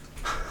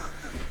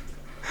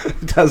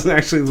 It doesn't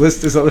actually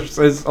list his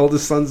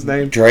oldest son's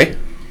name. Trey?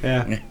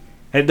 Yeah. Yeah.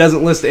 It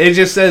doesn't list it. It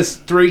just says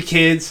 3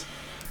 kids,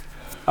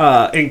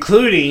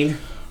 including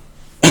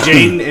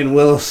Jaden and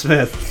Will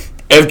Smith.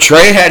 If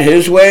Trey had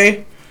his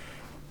way,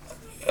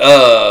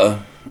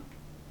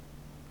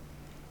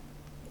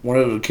 one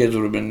of the kids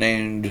would have been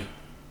named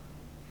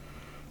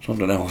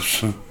something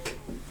else.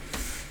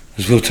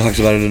 As Will talks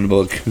about it in the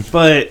book.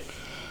 But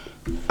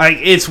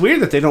it's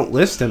weird that they don't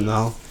list him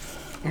though.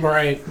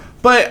 Right.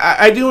 But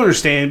I do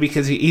understand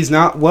because he's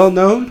not well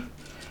known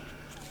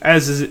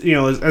as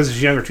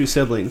his younger 2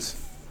 siblings.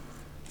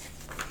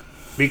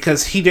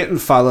 Because he didn't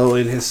follow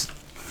in his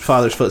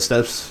father's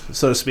footsteps,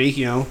 so to speak.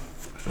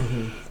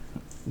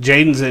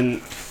 Jaden's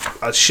in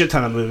a shit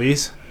ton of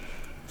movies.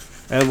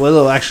 And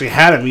Willow actually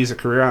had a music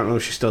career. I don't know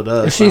if she still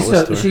does. I don't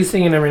listen to her. She's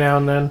singing every now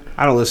and then.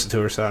 I don't listen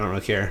to her, so I don't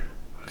really care.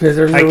 Because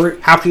there's Like,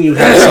 how can you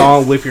have a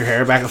song, whip your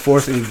hair back and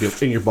forth, and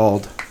you're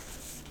bald?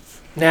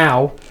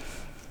 now.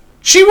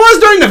 She was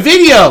during the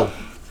video.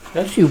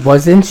 No, she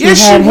wasn't. She Yes,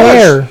 she had was.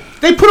 hair.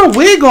 They put a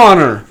wig on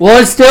her.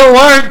 Well, it still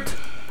worked.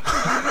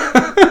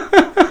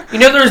 You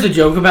know, there was a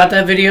joke about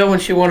that video when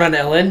she went on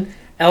Ellen.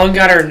 Ellen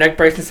got her neck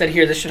brace and said,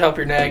 "Here, this should help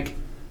your neck."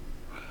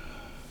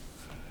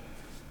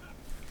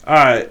 All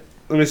right,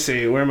 let me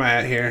see. Where am I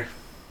at here?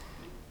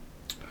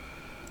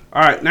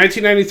 All right,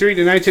 1993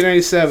 to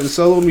 1997,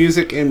 solo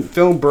music and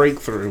film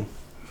breakthrough.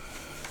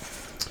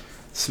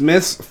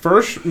 Smith's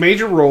first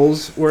major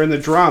roles were in the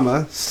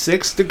drama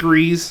 6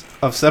 Degrees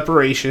of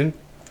Separation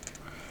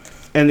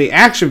and the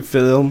action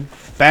film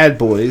Bad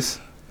Boys,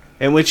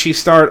 in which he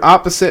starred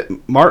opposite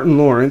Martin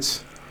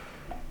Lawrence.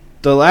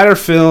 The latter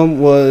film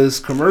was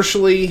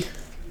commercially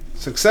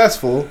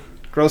successful,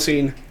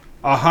 grossing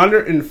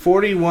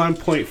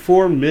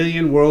 $141.4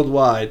 million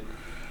worldwide.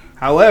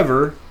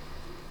 However,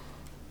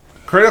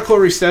 critical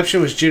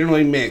reception was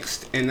generally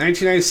mixed. In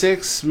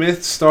 1996,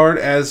 Smith starred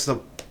as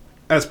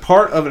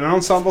part of an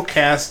ensemble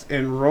cast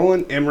in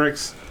Roland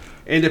Emmerich's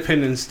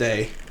Independence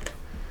Day.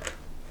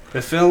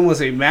 The film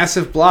was a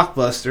massive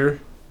blockbuster,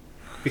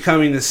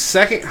 becoming the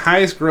second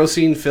highest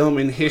grossing film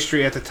in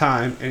history at the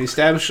time, and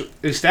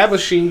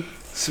establishing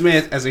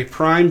Smith as a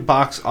prime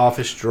box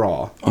office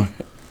draw.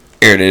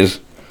 Here it is.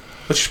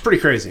 Which is pretty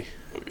crazy.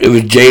 It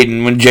was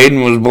Jaden. When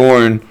Jaden was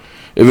born,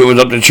 if it was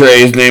up to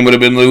Trey, his name would have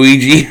been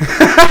Luigi.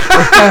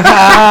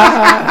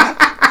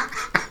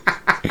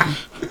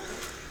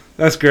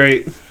 That's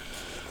great.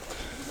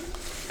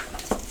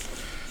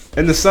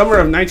 In the summer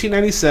of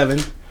 1997,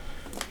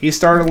 he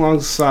starred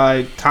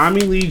alongside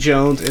Tommy Lee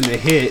Jones in the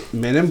hit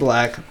Men in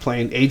Black,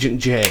 playing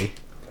Agent J.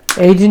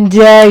 Agent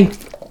J.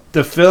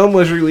 The film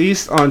was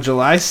released on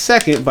July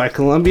 2nd by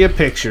Columbia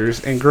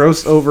Pictures and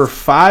grossed over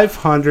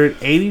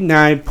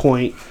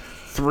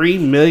 $589.3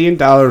 million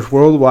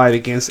worldwide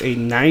against a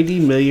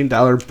 $90 million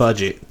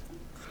budget,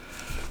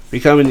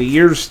 becoming the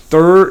year's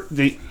third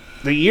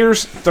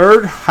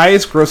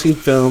highest grossing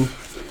film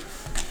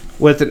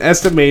with an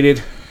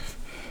estimated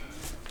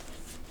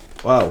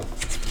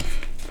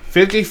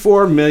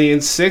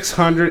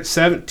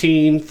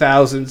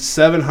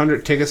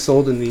 54,617,700 tickets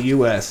sold in the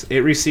U.S. It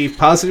received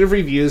positive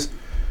reviews,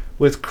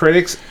 with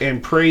critics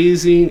and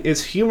praising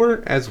its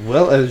humor as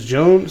well as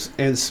Jones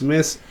and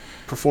Smith's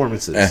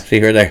performances. See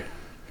her there.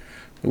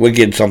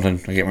 Wicked something. I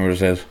can't remember what it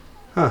says.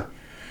 Huh.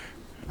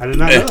 I did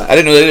not know that. I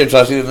didn't know they did until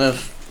I seen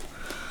this.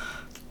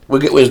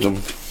 Wicked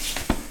Wisdom.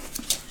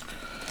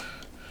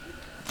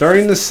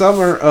 During the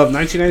summer of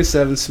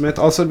 1997, Smith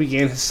also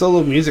began his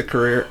solo music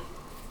career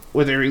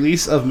with a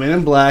release of Men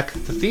in Black,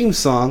 the theme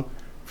song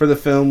for the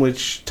film,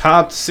 which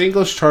topped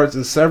singles charts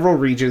in several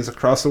regions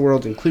across the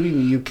world, including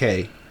the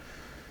UK.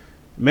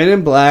 Men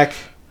in Black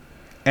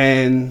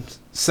and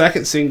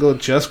second single,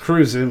 Just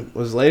Cruisin',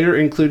 was later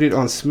included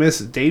on Smith's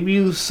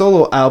debut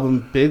solo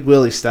album, Big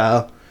Willie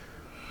Style,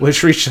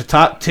 which reached the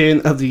top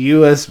 10 of the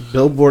U.S.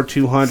 Billboard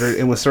 200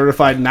 and was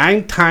certified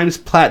 9 times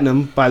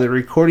platinum by the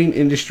Recording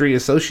Industry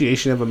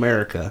Association of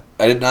America.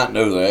 I did not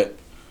know that.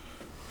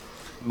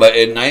 But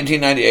in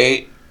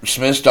 1998,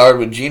 Smith starred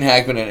with Gene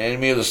Hackman in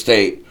Enemy of the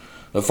State.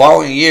 The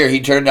following year, he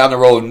turned down the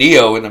role of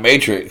Neo in The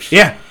Matrix.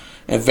 Yeah.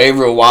 In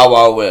favor of Wild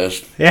Wild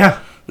West. Yeah.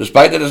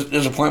 Despite the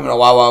disappointment of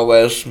Wild Wild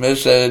West, Smith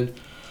said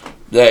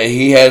that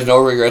he has no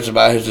regrets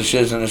about his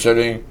decision,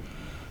 asserting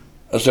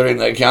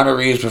that Keanu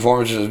Reeves'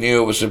 performance as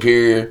Neo was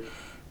superior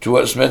to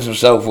what Smith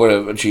himself would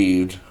have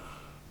achieved.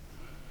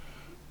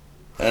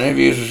 In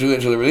interviews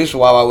pursuant to the release of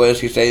Wild Wild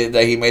West, he stated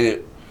that he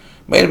made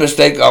a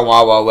mistake on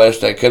Wild Wild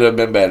West that could have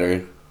been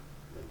better.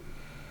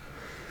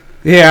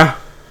 Yeah.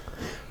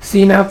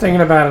 See, now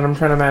thinking about it, I'm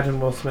trying to imagine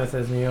Will Smith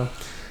as Neo.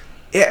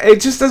 Yeah, it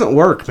just doesn't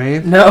work,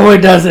 man. No, it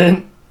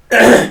doesn't.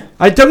 Don't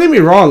get me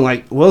wrong,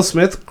 like, Will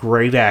Smith,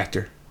 great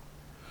actor.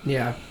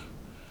 Yeah.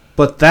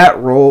 But that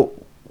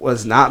role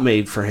was not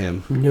made for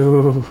him.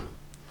 No.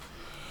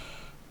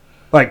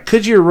 Like,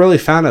 could you really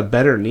found a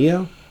better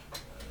Neo?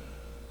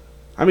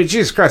 I mean,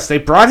 Jesus Christ, they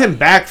brought him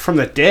back from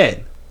the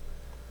dead.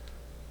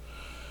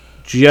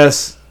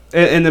 Just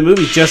in the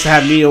movie, just to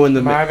have Neo in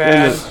the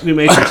new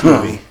Matrix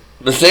movie.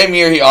 The same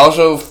year, he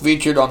also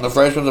featured on The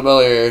Fresh Prince of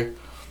Bel-Air,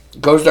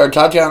 co-star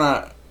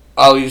Tatiana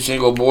Ali's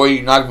single "Boy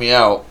You Knock Me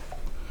Out,"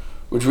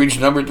 which reached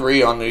number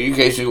 3 on the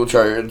UK single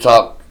chart and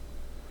topped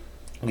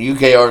the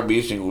UK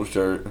R&B singles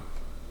chart.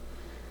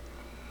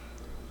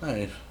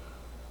 Nice.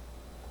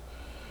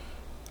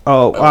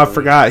 Oh, I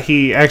forgot.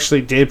 He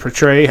actually did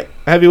portray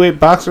heavyweight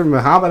boxer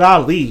Muhammad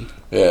Ali.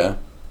 Yeah.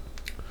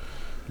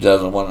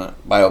 2001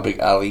 biopic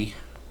Ali.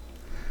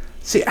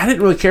 See, I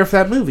didn't really care for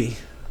that movie.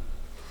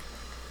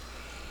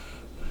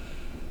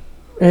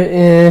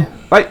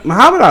 Like,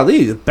 Muhammad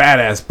Ali is a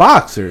badass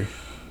boxer.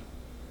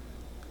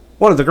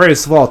 One of the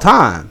greatest of all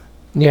time.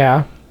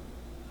 Yeah.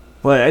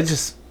 But I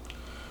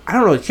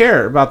don't really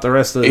care about the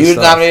rest of this He was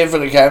stuff. nominated for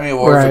the Academy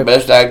Award for Right.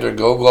 Best Actor,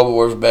 Gold Globe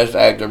Award for Best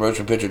Actor,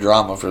 Motion Picture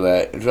Drama for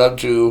that. In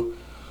 2002,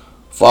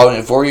 following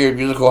a 4-year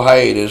musical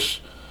hiatus,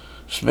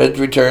 Smith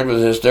returned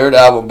with his third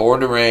album, Born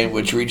to Reign,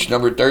 which reached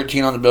number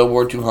 13 on the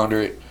Billboard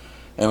 200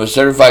 and was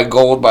certified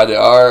gold by the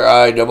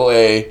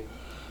RIAA.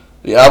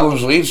 The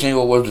album's lead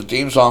single was the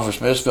theme song for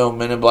Smith's film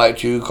Men in Black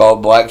 2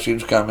 called Black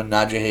Suits Coming,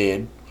 Nod Your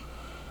Head,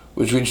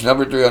 which reached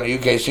number 3 on the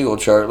UK single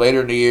chart.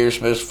 Later in the year,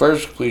 Smith's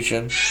first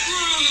completion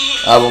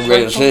album,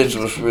 Greatest Hits,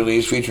 was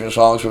released featuring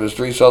songs from his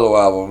 3 solo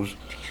albums,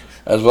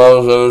 as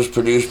well as those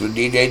produced with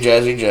DJ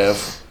Jazzy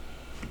Jeff.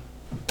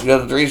 The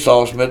other 3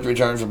 songs, Smith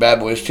returned for Bad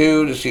Boys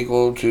 2, the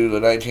sequel to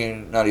the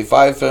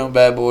 1995 film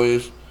Bad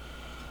Boys.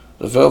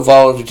 The film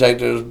follows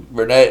detectives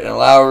Burnett and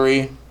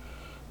Lowry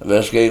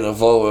investigating the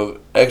flow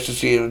of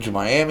ecstasy into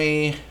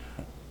Miami.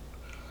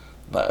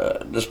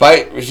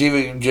 Despite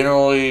receiving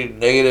generally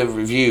negative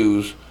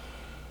reviews,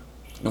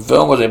 the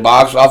film was a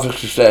box office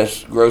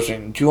success,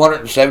 grossing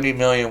 $270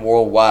 million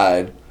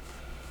worldwide.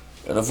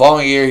 In the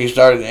following year, he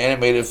starred in the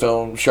animated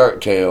film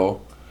Shark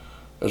Tale,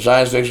 a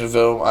science fiction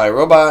film, I,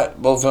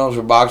 Robot. Both films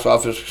were box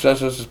office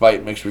successes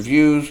despite mixed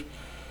reviews.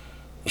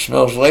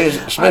 Smith's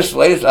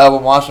latest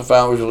album, Lost and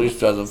Found, was released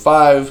in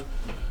 2005,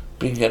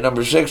 being at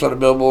number 6 on the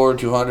Billboard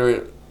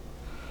 200.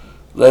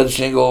 Lead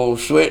single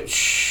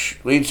Switch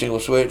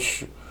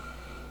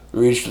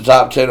reached the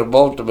top 10 of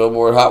both the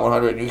Billboard Hot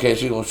 100 and UK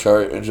singles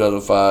chart in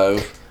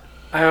 2005.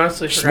 I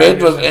honestly forgot.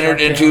 Smith was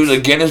entered into the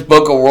Guinness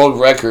Book of World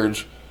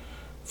Records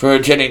for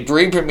attending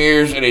 3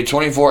 premieres in a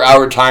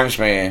 24-hour time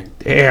span.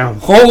 Damn.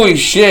 Holy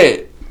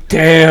shit.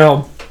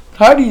 Damn.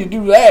 How do you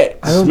do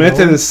that? Smith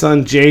and his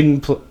son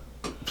Jaden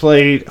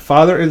played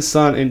father and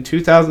son in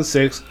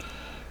 2006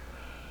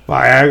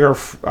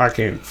 I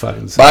can't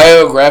fucking say.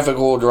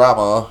 Biographical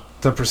drama.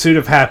 The Pursuit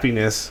of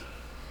Happiness.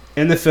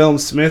 In the film,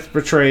 Smith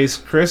portrays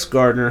Chris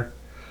Gardner.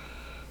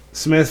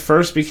 Smith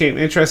first became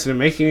interested in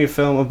making a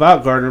film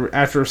about Gardner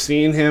after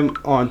seeing him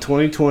on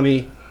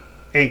 2020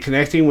 and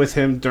connecting with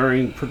him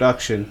during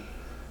production.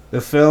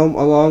 The film,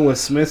 along with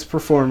Smith's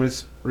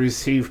performance,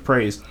 received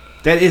praise.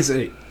 That is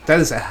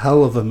a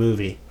hell of a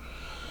movie.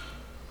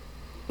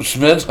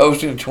 Smith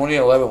hosting the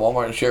 2011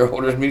 Walmart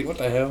shareholders meeting. What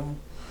the hell?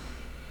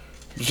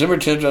 December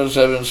 10,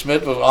 2007,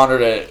 Smith was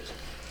honored at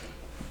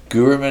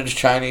Gurman's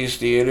Chinese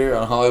Theater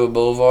on Hollywood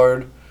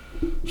Boulevard.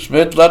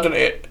 Smith left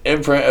an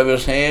imprint of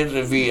his hands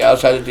and feet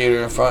outside the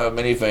theater in front of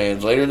many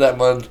fans. Later that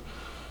month,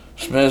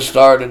 Smith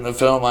starred in the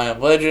film I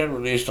Am Legend,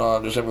 released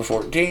on December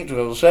 14,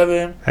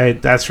 2007. Hey,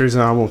 that's the reason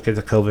I won't get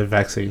the COVID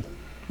vaccine.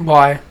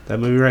 Why? That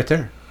movie right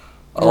there.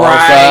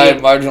 Alongside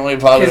marginally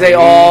positive Because they reviews.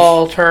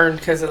 all turned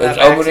because of that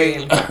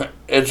vaccine.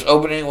 Its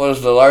opening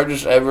was the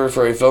largest ever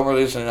for a film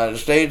release in the United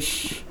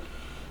States.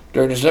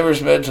 During December,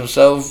 Smith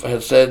himself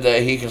had said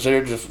that he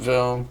considered the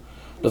film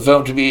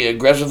to be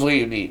aggressively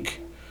unique.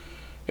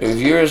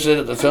 Reviewers said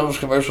that the film's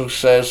commercial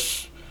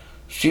success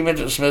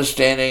cemented Smith's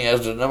standing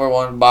as the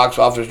 #1 box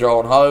office draw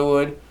in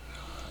Hollywood.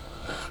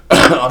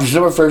 On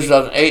December 1st,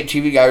 2008,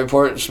 TV Guide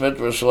reported Smith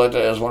was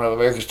selected as one of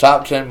America's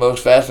top 10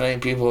 most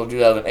fascinating people of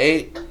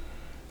 2008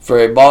 for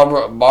a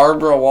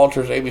Barbara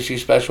Walters ABC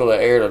special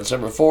that aired on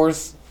December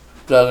 4th,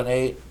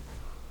 2008.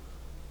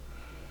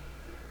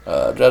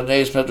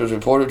 2008, Smith was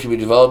reported to be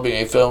developing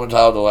a film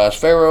entitled The Last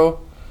Pharaoh,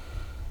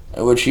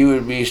 in which he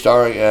would be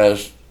starring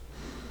as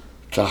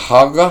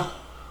Tahaga.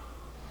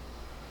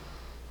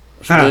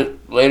 Smith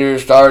later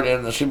starred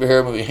in the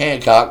superhero movie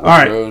Hancock. All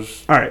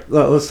right.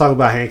 Let's talk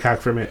about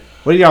Hancock for a minute.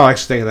 What do y'all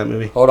actually think of that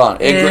movie? Hold on.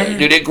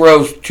 It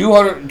grossed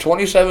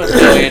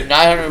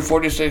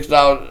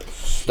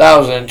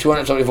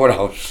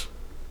 $227,946,274.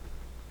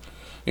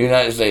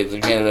 United States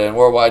and Canada, and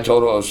worldwide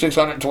total of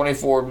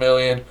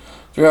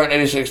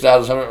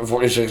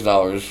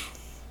 $624,386,746.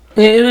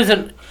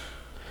 It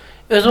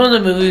was one of the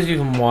movies you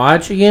can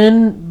watch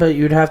again, but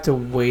you'd have to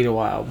wait a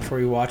while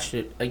before you watched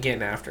it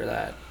again after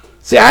that.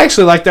 See, I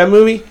actually like that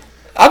movie.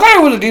 I thought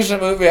it was a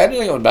decent movie. I didn't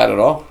think it was bad at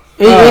all.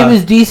 It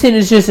was decent.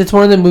 It's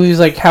one of the movies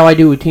like How I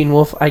Do with Teen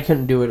Wolf. I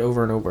couldn't do it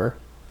over and over.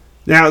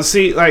 Now,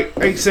 see, like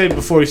I said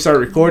before we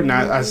started recording,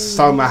 I was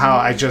talking about how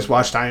I just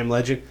watched I Am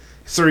Legend.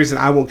 It's the reason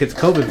I won't get the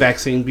COVID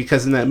vaccine,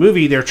 because in that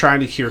movie they're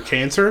trying to cure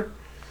cancer.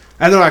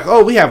 And they're like,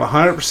 oh, we have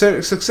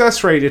 100%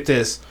 success rate at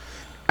this.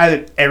 And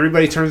then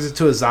everybody turns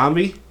into a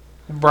zombie.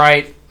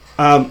 Right.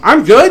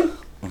 I'm good.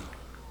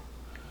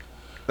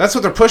 That's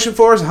what they're pushing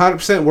for, is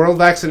 100% world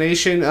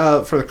vaccination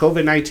for the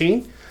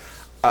COVID-19.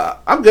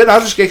 I'm good. I'll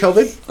just get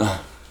COVID.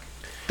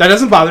 That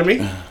doesn't bother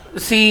me.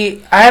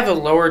 See, I have a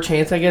lower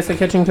chance, I guess, of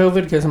catching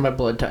COVID because of my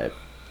blood type.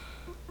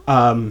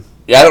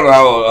 Yeah, I don't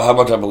know how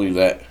much I believe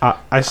that.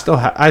 I still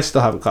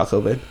haven't caught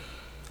COVID.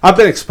 I've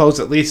been exposed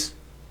at least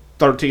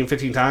 13,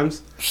 15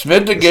 times.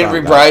 Smith again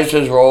reprised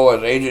his role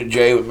as Agent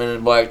J with Men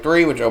in Black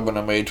 3, which opened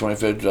on May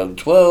 25th,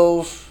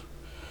 2012.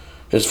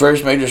 His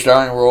first major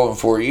starring role in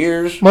 4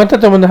 years. Wasn't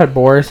that the one that had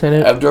Boris in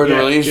it? After the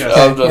release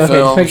of the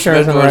film, make sure Smith I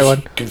was on the right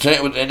one.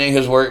 content with ending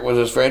his work with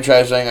his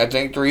franchise, saying, I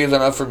think 3 is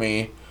enough for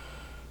me.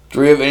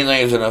 3 of anything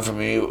is enough for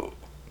me.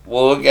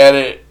 We'll look at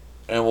it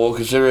and we'll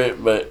consider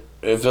it, but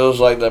it feels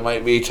like that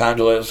might be time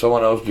to let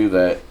someone else do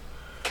that.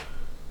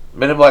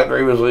 Men in Black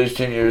 3 was released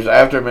 10 years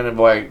after Men in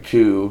Black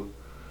 2.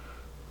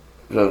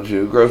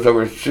 2002, grossed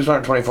over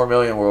 $624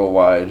 million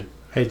worldwide.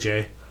 Hey,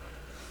 Jay.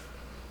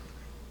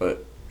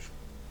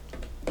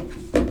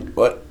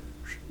 What?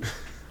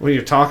 When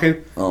you're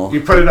talking, Oh. you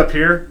put it up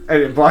here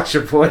and it blocks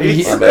your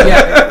voice.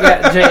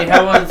 Yeah, Jay,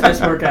 how does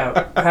this work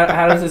out?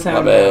 How does it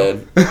sound? My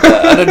bad.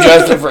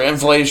 Unadjusted for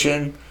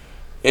inflation,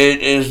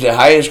 it is the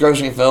highest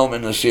grossing film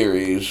in the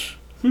series.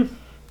 In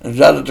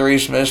 2003,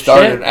 Smith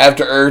starred in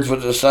After Earth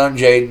with his son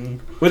Jaden.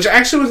 Which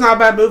actually was not a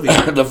bad movie.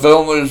 The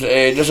film was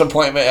a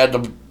disappointment at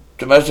the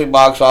domestic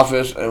box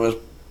office and was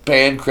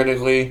panned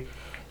critically,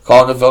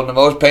 calling the film the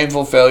most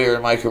painful failure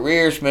in my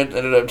career. Smith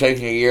ended up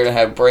taking a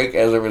 1.5-year break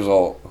as a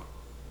result.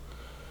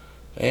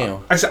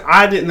 Damn.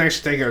 I didn't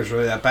actually think it was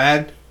really that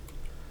bad.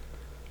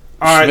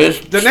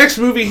 Alright, the next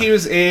movie he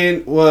was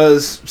in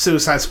was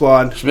Suicide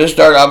Squad. Smith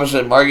starred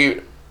opposite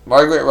Margaret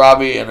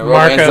Robbie in the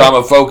romance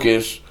drama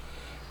Focus,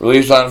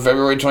 released on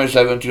February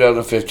 27,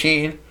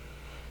 2015.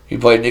 He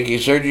played Nikki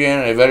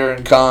Surgeon, a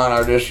veteran con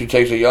artist who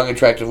takes a young,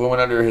 attractive woman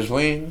under his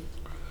wing.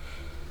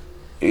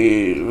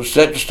 He was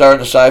set to star in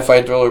the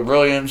sci-fi thriller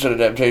Brilliance, an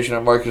adaptation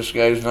of Marcus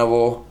Guy's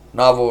novel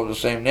of the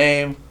same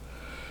name.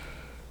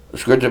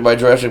 Scripted by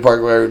Jurassic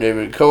Park writer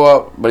David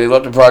Co-op, but he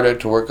left the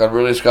project to work on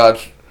Ridley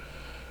Scott's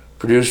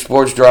produced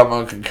sports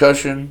drama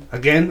Concussion.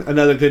 Again,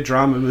 another good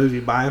drama movie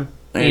by him.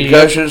 In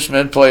Concussion,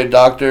 Smith played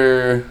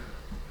Dr.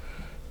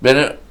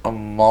 Bennett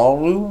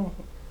Amalu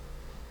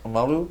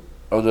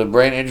of the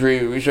Brain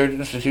Injury Research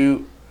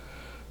Institute,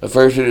 the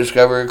first to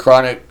discover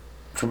chronic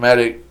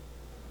traumatic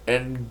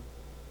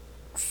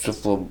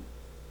encephalopathy.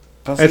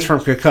 It's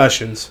from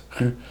Concussions.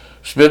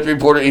 Smith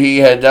reported he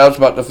had doubts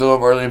about the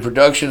film early in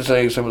production,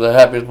 saying some of the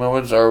happiest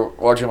moments are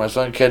watching my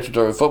son catch and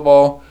throw a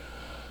football.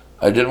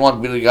 I didn't want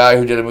to be the guy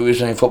who did a movie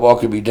saying football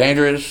could be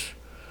dangerous.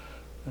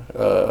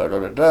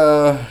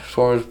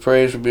 Performance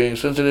praised for being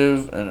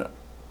sensitive and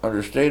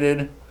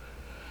understated.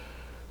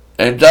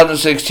 In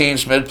 2016,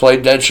 Smith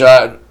played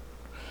Deadshot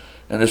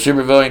in the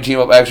supervillain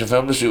team-up action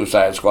film The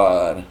Suicide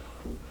Squad.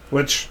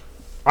 Which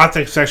I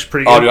think is actually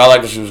pretty good. Oh, dude, I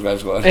like The Suicide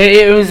Squad.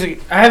 It was. I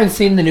haven't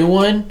seen the new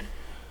one,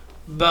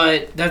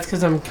 but that's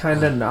because I'm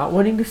kind of not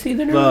wanting to see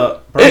the new one.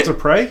 The Birds of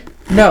Prey?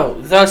 No,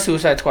 The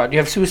Suicide Squad. You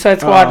have Suicide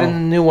Squad and the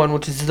new one,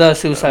 which is The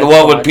Suicide Squad.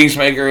 The one with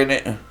Peacemaker in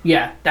it?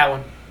 Yeah, that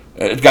one.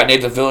 It's got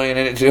Nathan Fillion in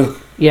it, too.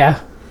 Yeah.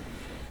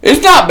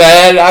 It's not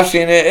bad. I've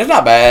seen it. It's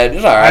not bad.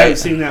 It's all right. I haven't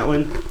seen that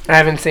one. I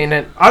haven't seen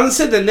it. I would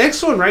say the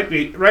next one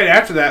right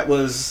after that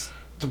was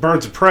The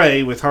Birds of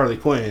Prey with Harley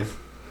Quinn.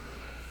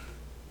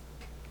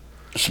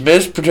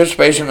 Smith's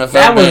participation in the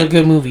film. That was a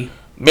good movie.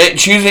 Meant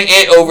choosing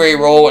it over a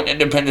role in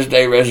Independence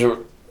Day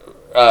Resurgence,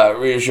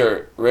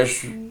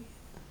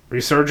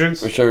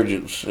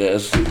 Resurgence,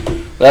 yes.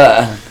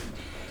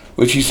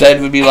 which he said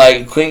would be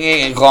like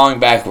clinging and clawing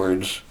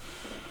backwards.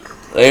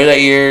 Later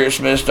that year,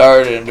 Smith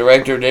starred in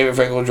director David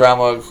Frankel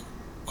drama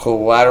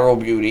Collateral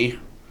Beauty,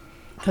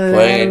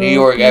 playing a New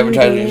York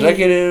advertising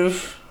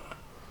executive.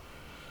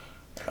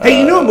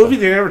 Hey, you know a movie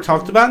they never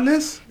talked about in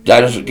this?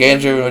 Died of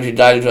cancer in which he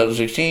died in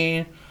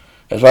 2016.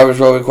 As Barbara's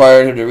role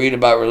required him to read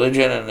about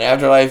religion and the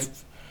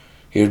afterlife,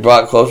 he was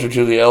brought closer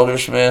to the elder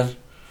Smith,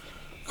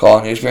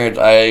 calling the experience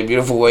a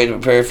beautiful way to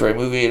prepare for a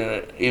movie and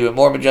an even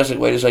more majestic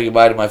way to say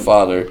goodbye to my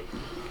father.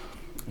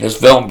 His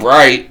film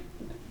Bright,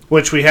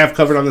 Which we have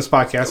covered on this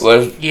podcast.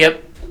 was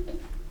Yep.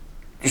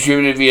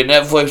 distributed via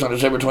Netflix on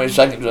December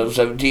 22nd,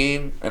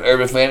 2017, an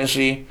urban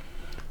fantasy.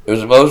 It was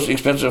the most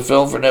expensive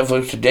film for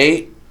Netflix to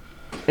date.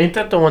 Ain't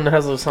that the one that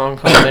has a song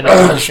called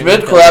Minute?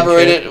 Smith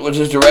collaborated with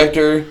his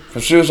director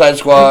from Suicide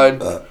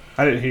Squad.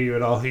 I didn't hear you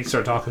at all. He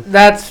started talking.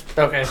 That's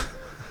okay.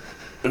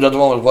 Is that the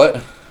one with what?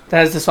 That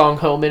has the song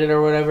Home in it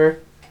or whatever.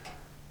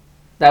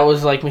 That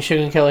was like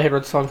Michigan Kelly had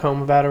wrote the song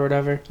Home about or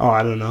whatever. Oh,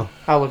 I don't know.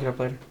 I'll look it up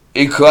later.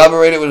 He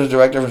collaborated with his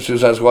director from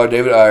Suicide Squad,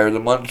 David Ayer. The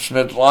month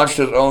Smith launched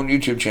his own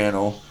YouTube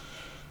channel,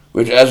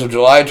 which as of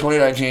July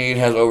 2019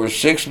 has over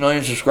 6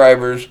 million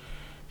subscribers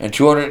and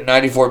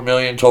 294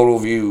 million total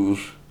views.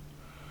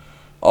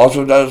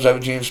 Also in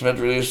 2017, Smith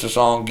released the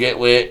song Get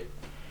Lit,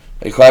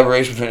 a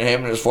collaboration between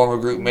him and his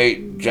former group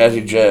mate,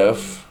 Jazzy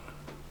Jeff.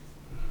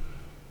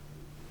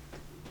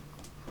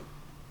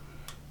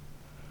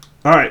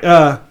 All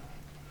right.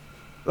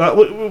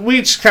 We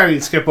just kind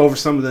of skip over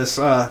some of this,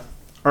 or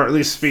at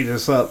least speed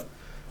this up.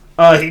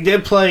 He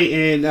did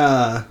play in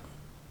the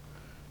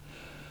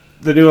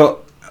new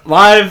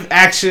live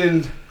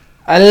action.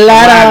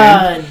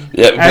 Aladdin.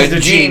 Yep, As with the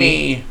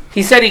Genie.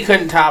 He said he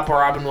couldn't top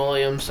Robin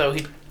Williams, so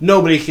he.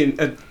 Nobody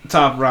can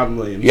top Robin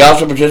Williams. He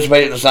also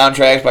participated in the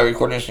soundtracks by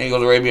recording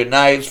Sneagle's Arabian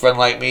Nights, Friend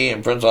Like Me,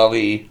 and Prince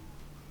Ali.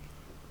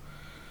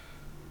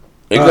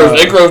 It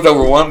grossed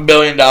over $1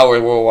 billion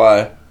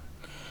worldwide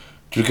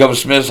to become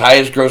Smith's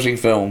highest grossing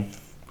film,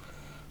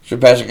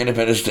 surpassing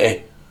Independence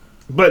Day.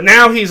 But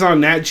now he's on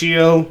Nat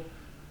Geo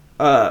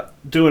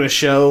doing a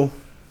show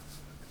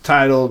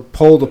titled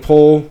Pole to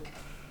Pole,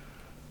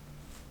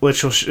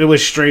 which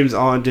streams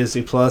on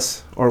Disney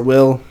Plus, or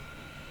will,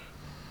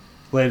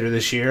 later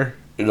this year.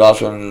 He was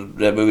also in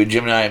that movie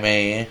Gemini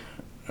Man,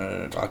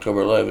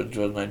 October 11th,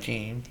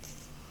 2019.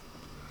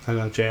 I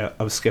know, Jay.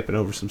 I was skipping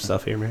over some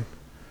stuff here, man.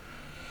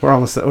 We're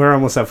almost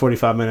at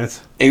 45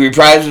 minutes. He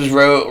reprised his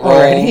role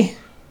Already?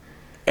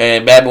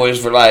 in Bad Boys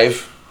for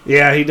Life.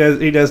 Yeah, he does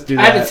do that.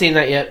 I haven't seen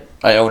that yet.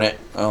 I own it.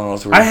 I own all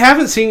 3. I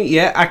haven't seen it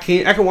yet. I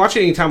can watch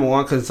it anytime I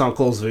want because it's on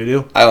Cole's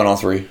Voodoo. I own all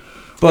 3.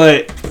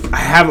 But I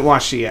haven't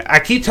watched it yet. I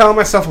keep telling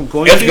myself I'm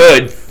going It's to.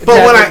 good. But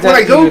That- when I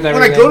that's go with when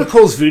I go everything. to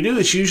Cole's Voodoo,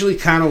 it's usually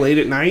kind of late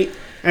at night,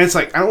 and it's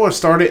like I don't want to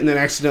start it and then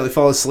accidentally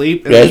fall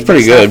asleep. And Yeah, then it's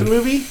pretty miss half good. The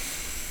movie.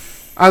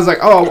 I was like,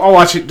 oh, I'll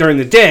watch it during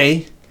the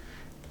day,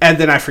 and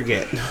then I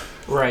forget.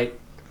 Right.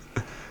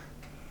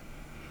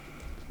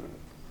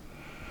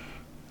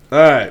 All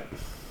right,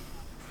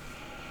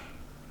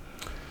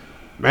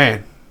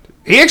 man.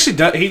 He actually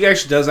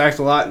does act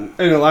a lot in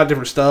a lot of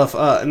different stuff.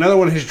 Another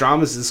one of his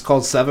dramas is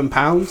called 7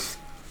 Pounds.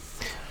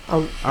 I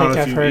don't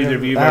know if either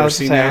of you have ever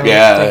seen that.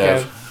 Yeah, I I think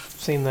have.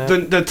 I've seen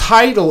that. The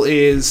title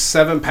is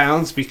 7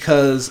 Pounds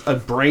because a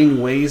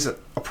brain weighs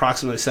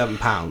approximately 7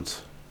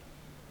 pounds.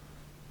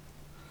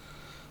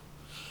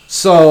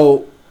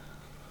 So,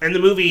 in the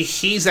movie,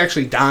 he's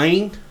actually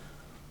dying,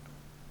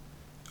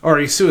 or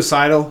he's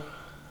suicidal,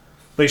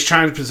 but he's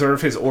trying to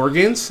preserve his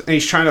organs, and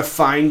he's trying to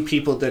find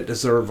people that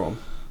deserve them.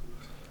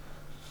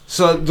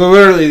 So,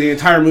 literally, the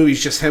entire movie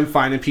is just him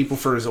finding people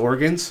for his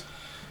organs.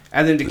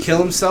 And then to kill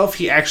himself,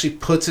 he actually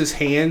puts his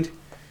hand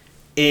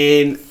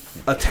in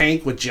a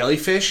tank with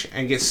jellyfish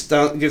and gets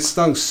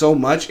stung so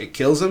much it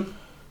kills him.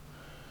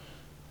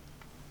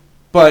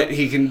 But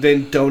he can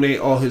then donate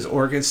all his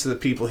organs to the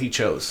people he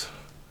chose.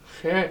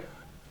 Shit.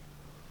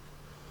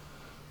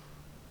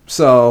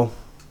 So,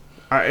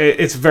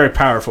 it's a very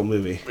powerful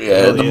movie.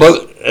 Yeah, It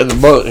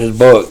really is. his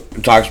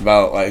book talks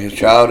about like his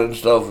childhood and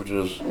stuff, which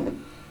is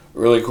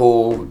really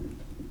cool.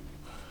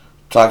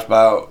 Talks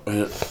about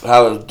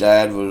how his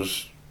dad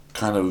was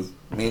kind of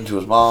mean to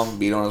his mom,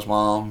 beat on his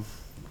mom.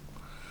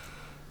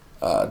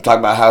 Talk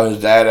about how his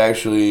dad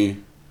actually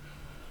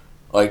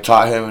like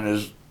taught him and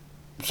his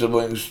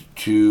siblings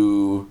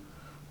to,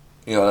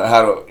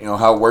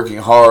 how working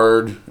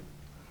hard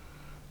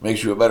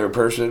makes you a better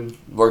person.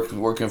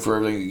 Working for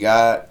everything you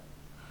got.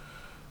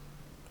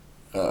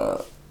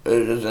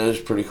 It's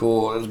pretty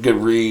cool. It's a good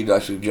read. I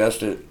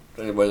suggest it.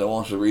 Anybody that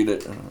wants to read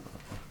it.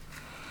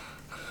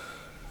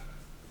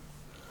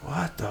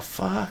 What the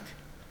fuck?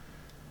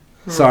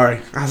 Sorry,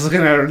 I was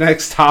looking at our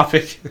next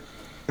topic.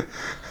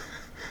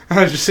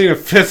 I was just seeing a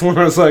fifth one.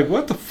 I was like,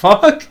 what the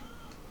fuck?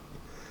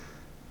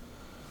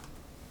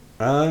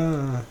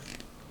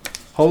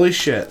 Holy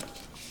shit.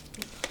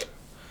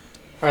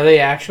 Are they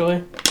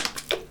actually?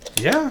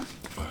 Yeah.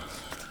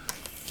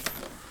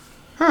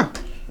 Huh.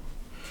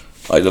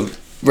 Like the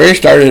very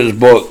start of his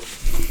book,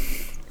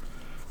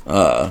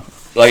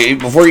 like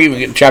before you even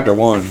get to chapter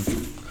 1, you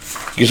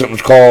get something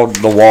called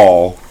The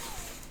Wall.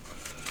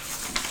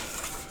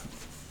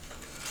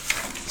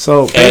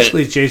 So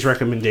basically, Jay's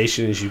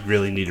recommendation is you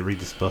really need to read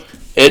this book.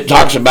 It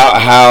talks about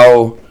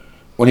how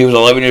when he was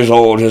 11 years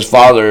old, his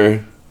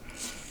father,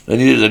 they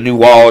needed a new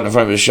wall in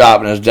front of his shop,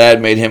 and his dad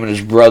made him and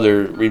his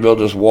brother rebuild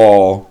this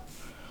wall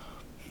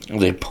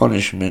as a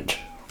punishment.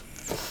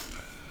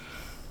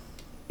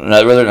 And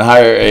rather than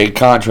hire a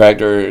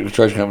contractor or a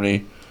construction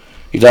company,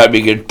 he thought it'd be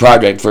a good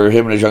project for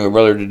him and his younger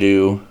brother to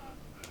do.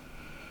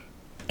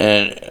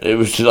 And it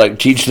was to like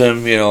teach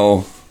them, you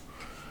know,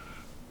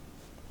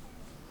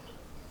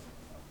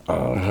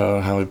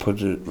 how he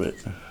puts it, but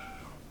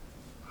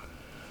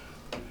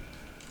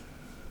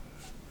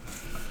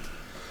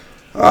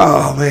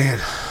Oh man,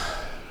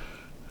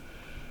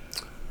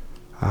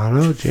 I don't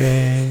know,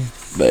 Jay.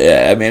 But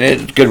yeah, I mean,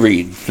 it's a good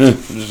read.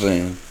 Just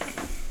saying.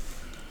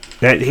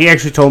 That he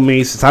actually told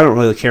me, since I don't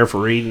really care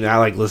for reading, I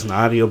like listen to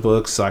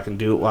audiobooks so I can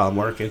do it while I'm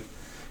working.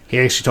 He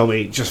actually told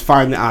me, just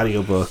find the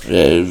audiobook.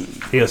 Yeah,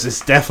 He goes,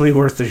 it's definitely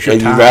worth your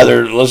and time. you'd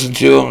rather listen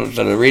to them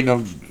instead of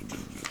reading them.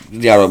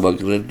 The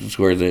audiobook, it's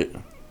worth it.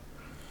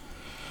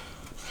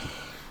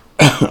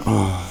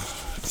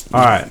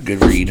 Alright.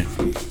 Good read.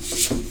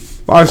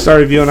 Well, I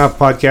started viewing our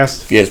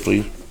podcast. Yes,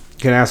 please.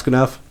 Can't ask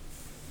enough.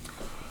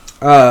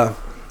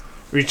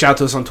 Reach out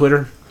to us on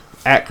Twitter,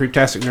 at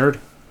Creeptastic Nerd.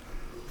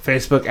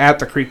 Facebook, at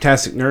The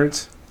Creeptastic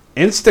Nerds.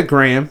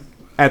 Instagram,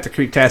 at The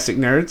Creeptastic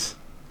Nerds.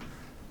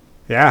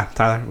 Yeah,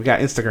 Tyler, we got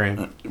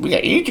Instagram. We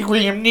got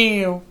Instagram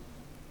now.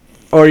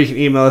 Or you can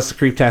email us at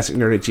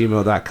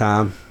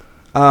creeptasticnerd@gmail.com.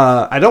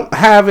 I don't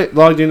have it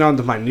logged in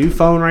onto my new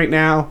phone right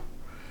now.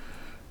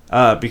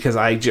 Because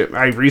I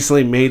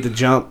recently made the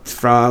jump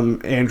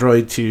from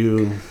Android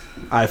to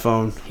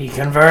iPhone. He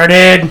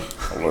converted.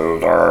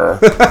 Loser.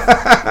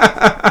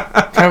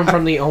 Coming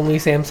from the only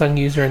Samsung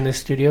user in this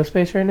studio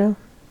space right now.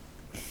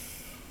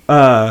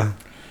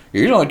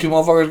 You're the only two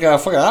motherfuckers got a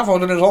fucking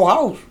iPhone in this whole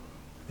house.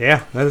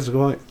 Yeah, that is a good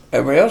point.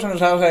 Everybody else in this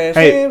house has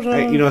Hey,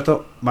 Samsung. you know what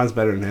though? Mine's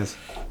better than his.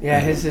 Yeah,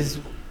 his is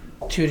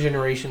 2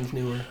 generations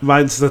newer.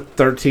 Mine's the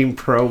 13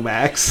 Pro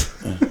Max.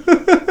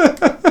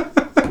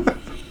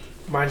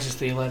 Mine's just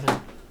the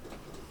 11.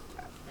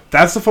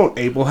 That's the phone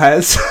Abel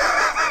has.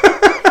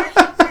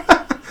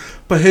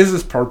 But his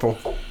is purple.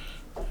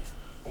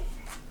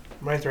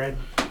 Mine's red.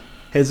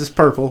 His is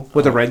purple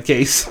with a red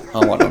case.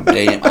 I want a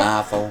damn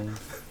iPhone.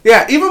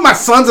 Yeah, even my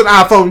son's an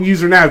iPhone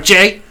user now,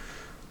 Jay.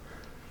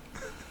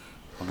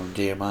 I want a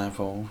damn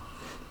iPhone.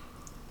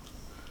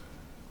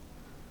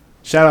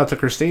 Shout out to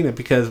Christina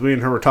because me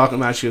and her were talking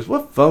about it. She goes,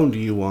 what phone do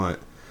you want?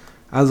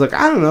 I was like,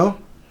 I don't know.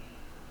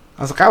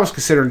 I was like, I was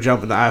considering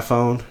jumping to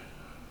iPhone.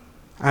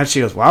 And she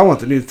goes, well, I want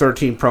the new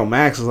 13 Pro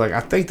Max. I was like, I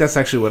think that's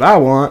actually what I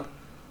want.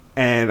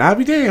 And I'll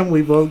be damned,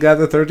 we both got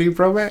the 13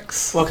 Pro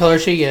Max. What color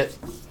she get?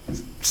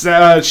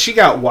 So, she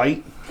got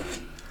white.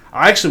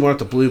 I actually wanted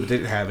the blue, but they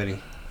didn't have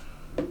any.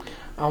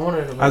 I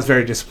wanted a red. I was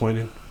very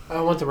disappointed. I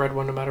want the red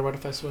one no matter what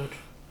if I switch.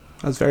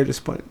 I was very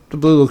disappointed. The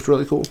blue looks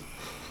really cool.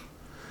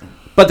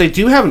 But they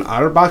do have an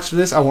OtterBox for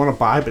this I want to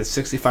buy, but it's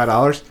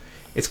 $65.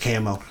 It's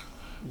camo.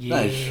 Yeah.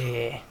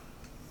 Nice.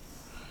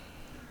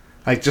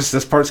 Like, just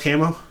this part's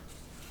camo.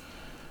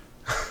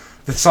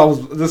 This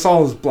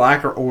all is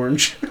black or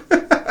orange.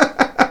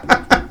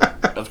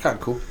 That's kind of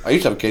cool. I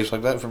used to have a case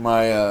like that for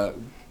my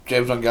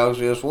Samsung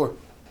Galaxy S4.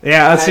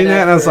 Yeah, I've I seen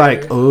that and I was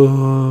like, never-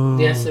 oh.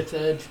 The S6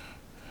 Edge.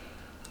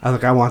 I was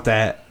like, I want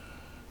that.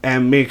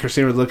 And me and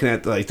Christina were looking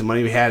at the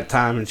money we had at the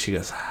time, and she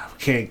goes,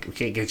 we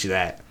can't get you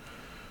that.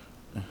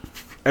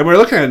 And we're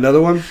looking at another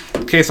one.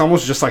 Okay, it's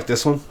almost just like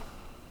this one.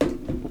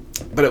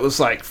 But it was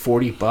like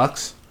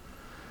 $40.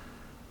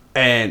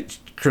 And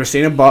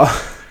Christina bought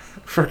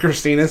for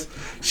Christina's.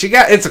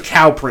 It's a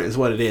cow print is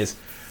what it is.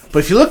 But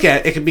if you look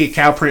at it, it could be a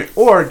cow print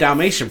or a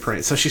Dalmatian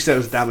print. So she said it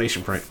was a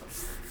Dalmatian print.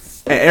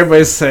 And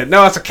everybody said,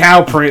 no, it's a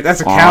cow print.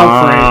 That's a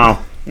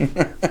cow print.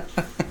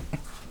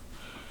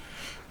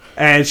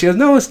 And she goes,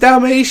 no, it's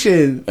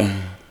Dalmatian.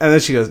 And then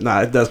she goes,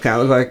 nah, it does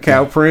kind of look like a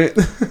cow print.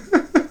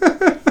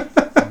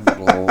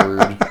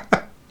 Lord.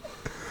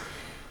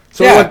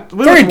 So Yeah,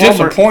 we very went to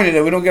Walmart disappointed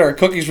that we don't get our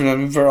cookies from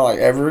them for like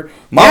ever.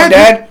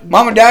 Yeah,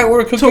 Mom and Dad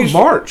order until cookies.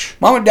 March.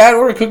 Mom and Dad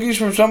order cookies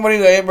from somebody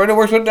that Brenda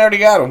works with. They already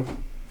got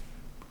them.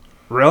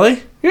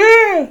 Really?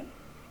 Yeah.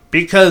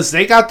 Because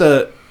they got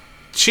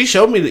she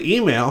showed me the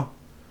email,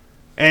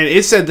 and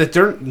it said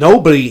that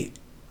nobody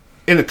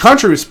in the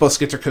country was supposed to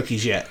get their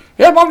cookies yet.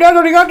 Yeah, Mom and Dad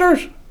already got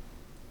theirs.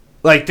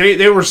 Like,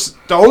 they were,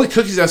 the only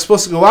cookies that was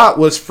supposed to go out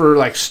was for,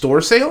 like,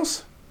 store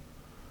sales.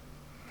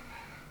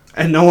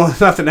 And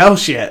nothing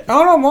else yet. I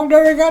don't know. Mom and Dad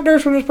already got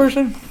theirs from this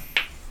person.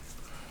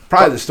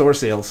 Probably the store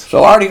sales.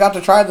 So I already got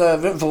to try the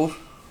Ventfuls.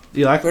 Do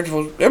you like it?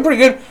 Ventfuls. They're pretty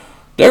good.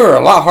 They were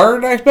a lot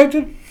harder than I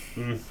expected.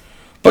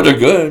 But they're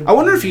good. I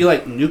wonder if you,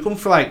 like, nuke them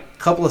for, like, a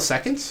couple of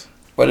seconds.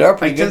 But they're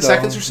pretty Like, good 10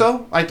 seconds or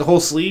so? Like, the whole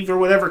sleeve or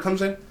whatever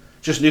comes in?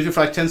 Just nuke it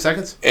for, like, 10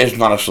 seconds? It's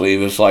not a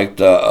sleeve. It's like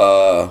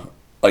the,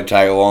 like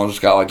tag-alongs. It's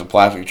got, like, the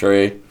plastic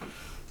tray.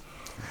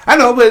 I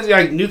know, but,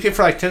 like, nuke it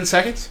for, like, 10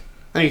 seconds.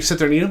 And you can sit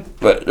there and eat them.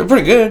 But they're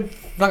pretty good.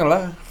 I'm not going to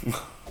lie.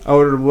 I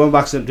ordered one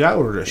box of them. I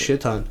ordered a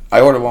shit ton. I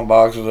ordered one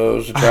box of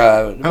those to try.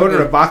 I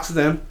ordered a box of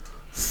them,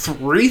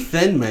 3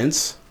 Thin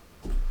Mints,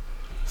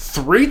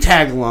 3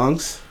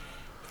 tagalongs,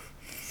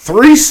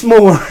 3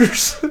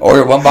 s'mores,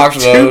 Order 1 box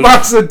of 2 those.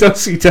 boxes of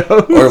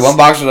Dosey-Dos. Order 1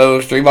 box of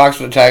those, 3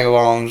 boxes of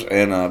tagalongs,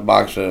 and a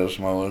box of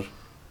s'mores.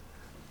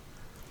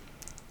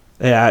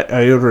 Yeah,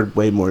 I ordered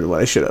way more than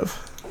what I should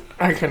have.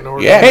 I couldn't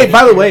order. Yeah. Hey,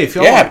 by the way, if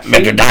y'all Yeah,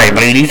 Mr.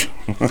 Diabetes.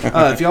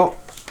 if y'all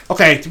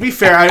okay, to be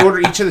fair, I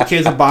ordered each of the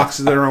kids a box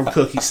of their own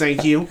cookies.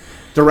 Thank you.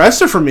 The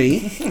rest are for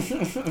me.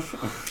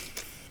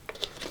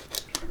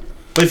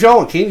 But if y'all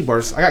want candy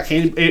bars, I got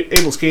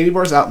Abel's candy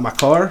bars out in my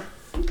car.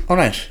 Oh,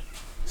 nice.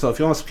 So if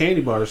you want some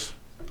candy bars,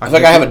 I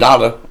think I have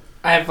 $1.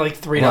 I have like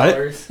 $3.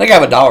 I think I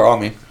have $1 on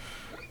me.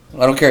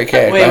 I don't carry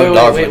cash. I have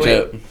 $1 for a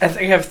tip. I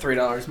think I have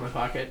 $3 in my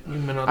pocket.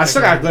 I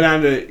still gotta go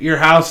down to your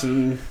house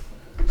and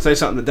say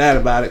something to Dad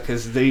about it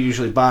because they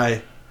usually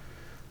buy.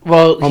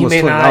 Well, he almost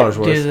may $20 not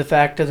worth. due to the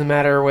fact doesn't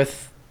matter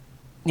with,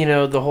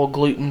 the whole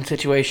gluten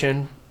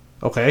situation.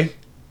 Okay.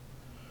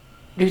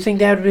 Do you think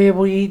Dad would be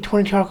able to eat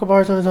 20 chocolate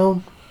bars on his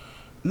own?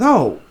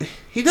 No,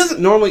 he doesn't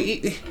normally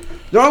eat.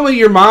 Normally,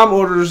 your mom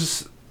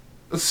orders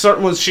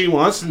certain ones she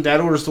wants, and Dad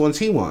orders the ones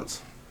he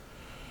wants.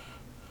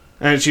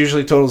 And it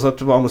usually totals up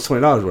to almost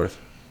 $20 worth.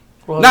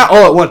 Well, Not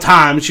all at one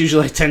time. It's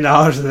usually like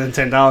 $10 and then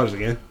 $10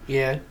 again.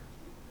 Yeah.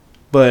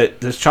 But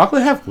does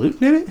chocolate have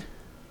gluten in it?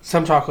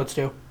 Some chocolates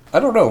do. I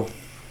don't know.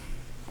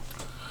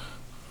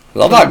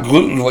 I thought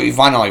gluten's what you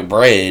find on like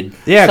bread.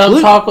 Yeah, Some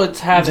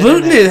chocolates have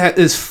gluten it in it.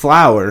 is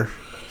flour.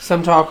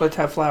 Some chocolates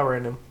have flour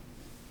in them.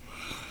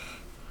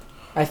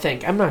 I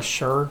think. I'm not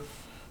sure.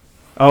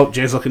 Oh,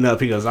 Jay's looking up.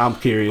 He goes, I'm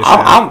curious.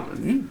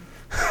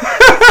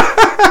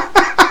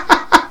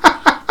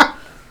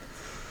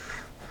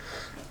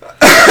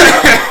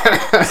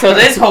 So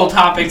this whole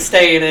topic's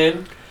staying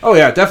in. Oh,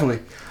 yeah,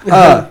 definitely.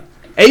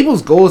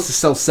 Abel's goal is to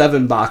sell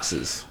 7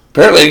 boxes.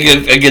 Apparently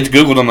it gets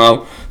Googled them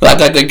though. I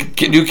thought they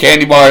could do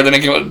candy bars, then they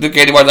can do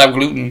candy bars that have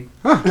gluten.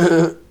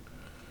 Huh.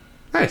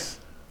 Nice.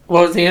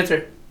 What was the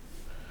answer?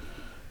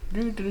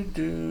 Can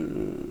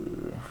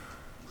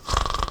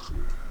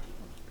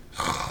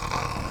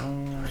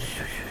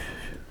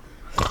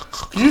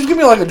you just give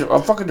me like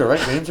a fucking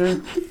direct answer?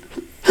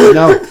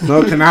 No,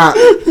 it cannot.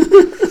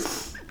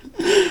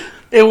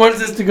 It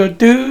wants us to go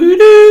do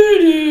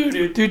do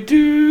do do do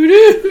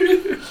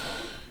do.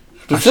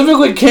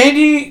 Specifically,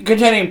 candy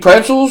containing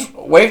pretzels,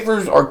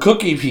 wafers, or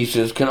cookie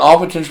pieces can all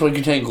potentially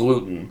contain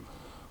gluten,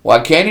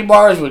 while candy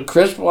bars with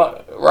crisp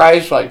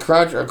rice like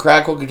Crunch or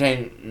Crackle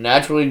contain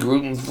naturally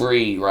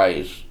gluten-free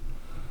rice.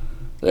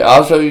 They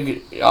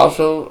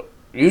also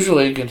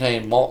usually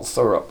contain malt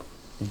syrup.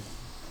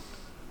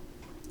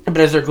 But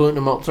is there gluten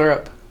in malt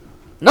syrup?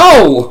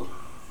 No!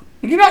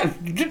 Did you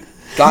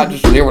not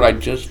just hear what I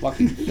just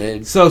fucking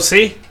said? So,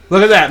 see?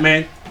 Look at that,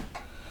 man.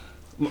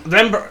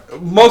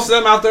 Most of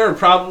them out there are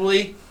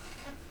probably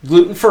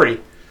gluten-free.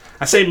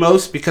 I say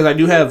most because I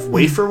do have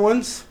wafer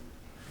ones.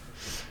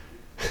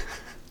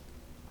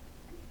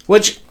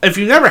 Which, if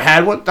you've never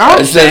had one,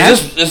 It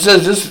says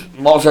this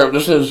malt syrup.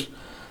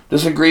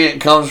 This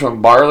ingredient comes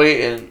from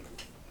barley and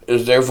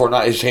is therefore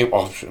not a safe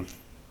option.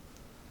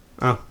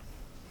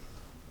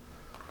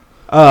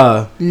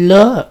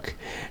 Look,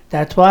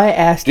 that's why I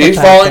asked. These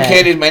following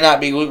candies may not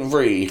be gluten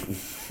free: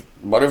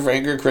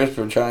 Butterfinger, Crisp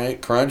or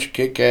Giant, Crunch,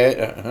 Kit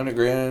Kat, 100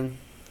 gram.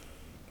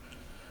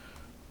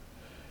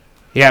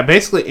 Yeah,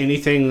 basically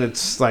anything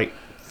that's like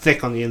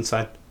thick on the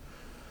inside.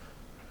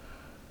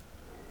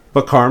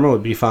 But caramel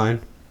would be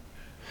fine.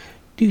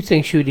 Do you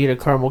think she would eat a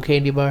caramel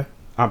candy bar?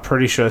 I'm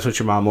pretty sure that's what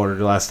your mom ordered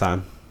last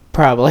time.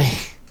 Probably.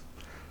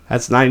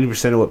 That's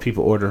 90% of what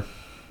people order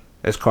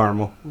is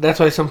caramel. That's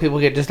why some people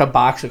get just a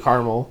box of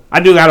caramel. I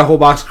do got a whole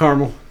box of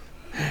caramel.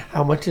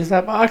 How much is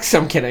that box?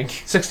 I'm kidding.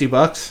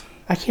 $60.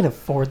 I can't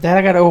afford that.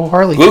 I got to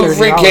Harley. Gluten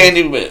free $30.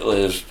 candy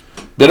list: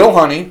 Biddle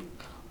Honey,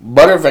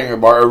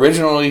 Butterfinger bar,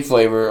 originally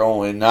flavor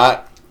only,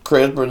 not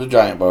Crisp or the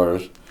Giant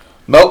bars.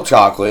 Milk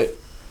chocolate,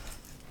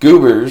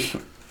 Goobers.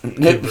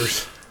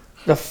 Goobers.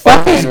 The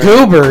fuck is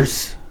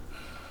Goobers?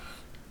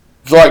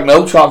 So like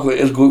milk chocolate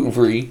is gluten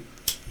free.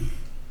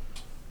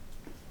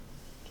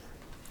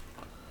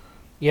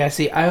 Yeah,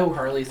 see, I owe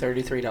Harley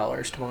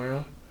 $33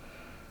 tomorrow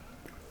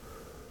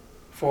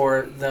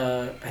for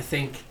the, I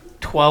think,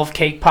 12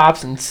 cake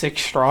pops and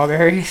 6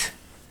 strawberries.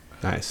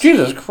 Nice.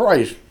 Jesus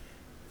Christ!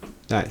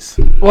 Nice.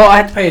 Well, I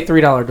had to pay a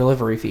 $3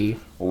 delivery fee.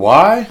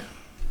 Why?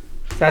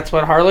 That's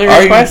what Harley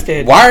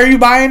requested. Why are you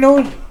buying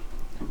those?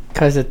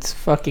 Because it's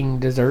fucking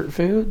dessert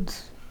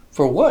foods.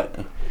 For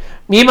what?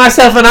 Me,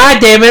 myself, and I,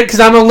 damn it, because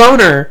I'm a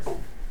loner.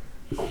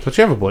 Don't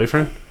you have a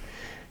boyfriend?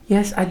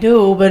 Yes, I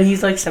do, but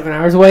he's like 7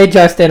 hours away,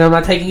 Justin. I'm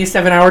not taking a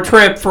 7-hour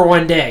trip for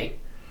one day.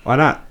 Why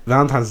not?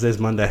 Valentine's Day's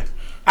Monday.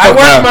 I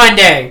work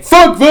Monday.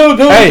 Fuck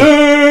Valentine's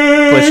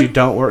Day! But you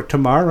don't work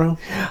tomorrow.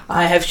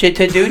 I have shit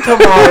to do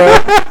tomorrow.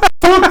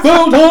 Fuck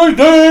Valentine's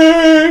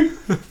Day!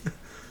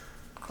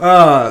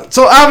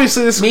 So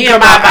obviously this Me will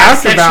and come my out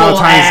after bisexual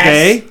Valentine's ass.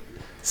 Day.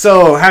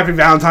 So happy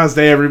Valentine's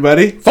Day,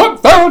 everybody.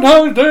 Fuck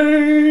Valentine's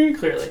Day!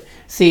 Clearly.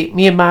 See,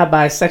 me and my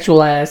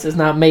bisexual ass is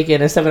not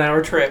making a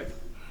 7-hour trip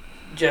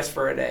just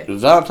for a day.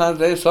 Valentine's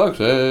Day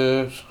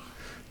success.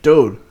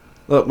 Dude,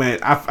 look, man,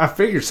 I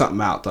figured something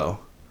out, though.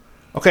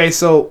 Okay,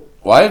 so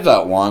Why is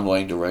that wand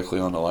laying directly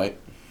on the light?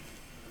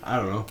 I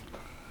don't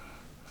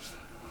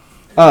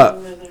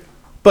know.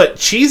 But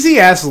cheesy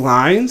ass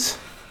lines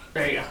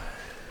There you go.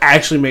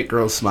 actually make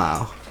girls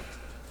smile.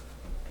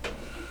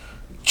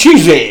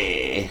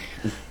 Cheesy.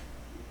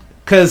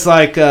 Cause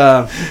like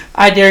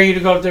I dare you to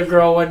go up to a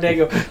girl one day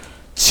and go,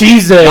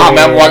 cheesy. Nah,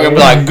 man, I'm walking and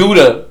be like,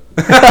 Gouda.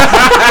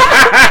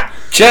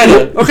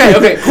 Cheddar.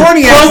 okay,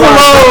 corny ass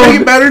lines.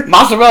 Make it better.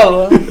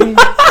 Mozzarella.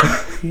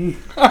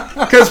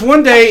 Because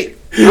one day,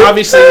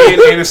 obviously, me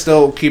and Anna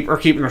still are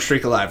keeping our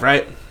streak alive,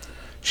 right?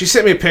 She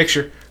sent me a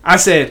picture. I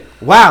said,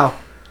 "Wow."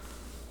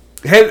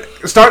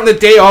 Starting the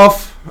day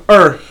off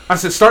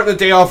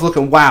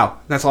looking wow.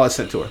 That's all I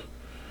sent to her.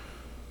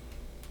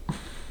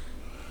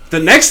 The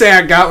next thing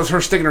I got was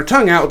her sticking her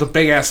tongue out with a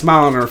big ass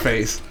smile on her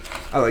face.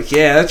 I was like,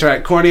 "Yeah, that's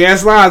right. Corny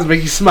ass lines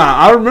make you smile."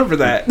 I remember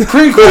that.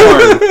 Cream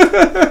corn.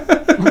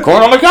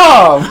 Corn on the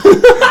cob.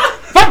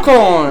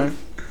 Popcorn.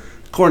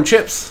 Corn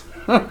chips.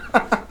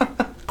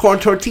 Corn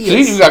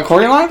tortillas. See, you got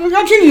corny lines, we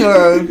got cheese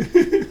lines.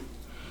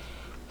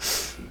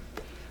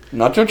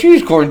 Nacho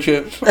cheese corn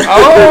chips.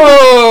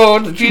 Oh,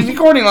 the cheesy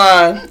corny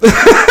line.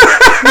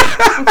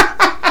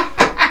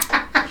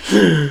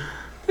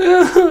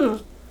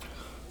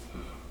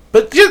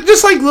 But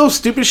just like little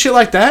stupid shit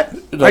like that.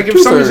 Like if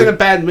somebody's in a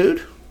bad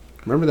mood,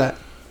 remember that.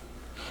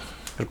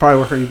 It'll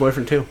probably work on your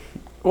boyfriend too.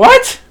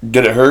 What?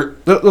 Did it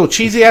hurt? Little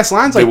cheesy ass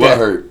lines like Did what that.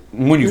 hurt?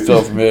 When you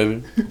fell from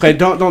heaven. Okay,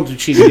 don't do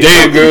cheesy.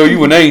 Damn, girl,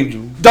 you an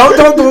angel.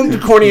 Don't do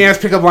corny ass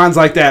pickup lines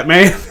like that,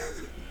 man.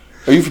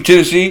 Are you from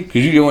Tennessee?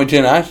 Because you're the only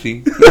 10 I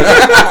see.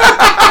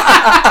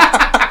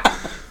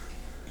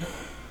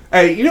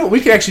 Hey, you know, we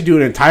could actually do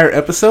an entire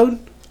episode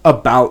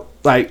about,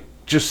 like,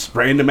 just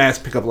random ass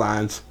pickup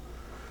lines.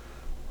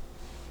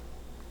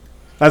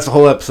 That's the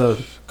whole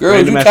episode. Girl,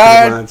 Random you ass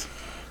tired? pickup lines.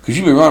 Because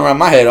you been running around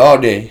my head all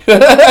day.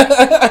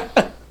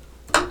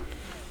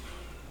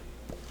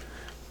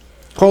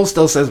 Cole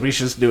still says we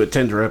should just do a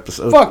Tinder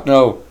episode. Fuck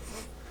no.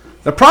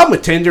 The problem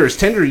with Tinder is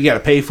Tinder you gotta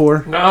pay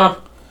for. Nah.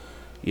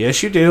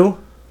 Yes, you do.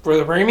 For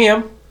the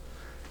premium.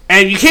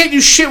 And you can't do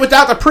shit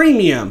without the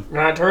premium.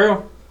 Not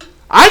true.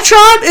 I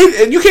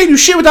tried, and you can't do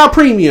shit without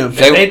premium.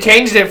 They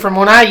changed it from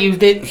when I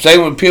used it.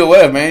 Same with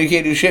POF, man. You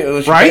can't do shit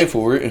unless you Right? pay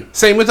for it.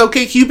 Same with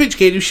OkCupid, you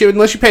can't do shit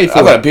unless you pay for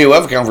I've it. had a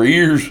POF account for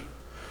years.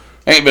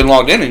 Ain't been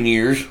logged in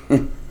years.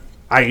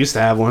 I used to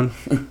have one.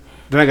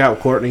 Then I got with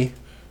Courtney.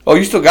 Oh,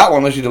 you still got one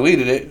unless you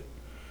deleted it.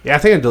 Yeah, I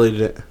think I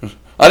deleted it.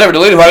 I never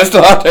deleted it, but it's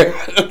still out there.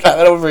 I've had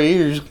it over for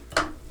years.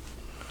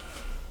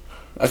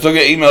 I still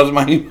get emails in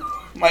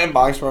my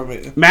inbox from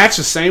it. Match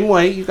the same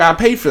way. You gotta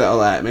pay for all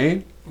that,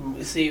 man.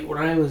 See, when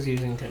I was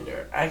using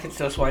Tinder, I could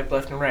still swipe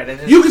left and right. I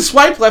just, You can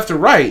swipe left or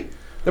right.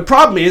 The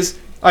problem is,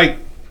 like,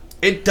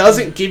 it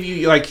doesn't give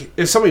you, like,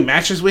 if somebody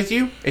matches with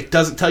you, it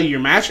doesn't tell you your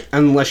match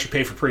unless you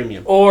pay for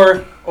premium.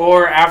 or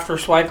after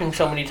swiping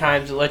so many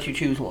times, it lets you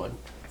choose one.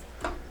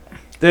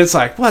 Then it's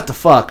like, what the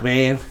fuck,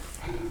 man?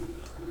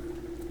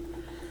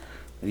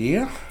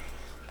 Yeah.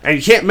 And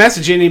you can't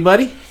message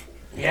anybody.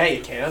 Yeah,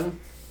 you can.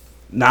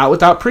 Not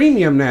without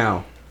premium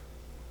now.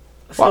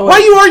 So Why are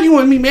you arguing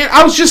with me, man?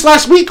 I was just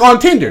last week on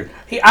Tinder.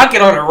 I'll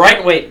get on it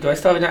right. Wait, do I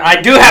still have it? I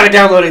do have it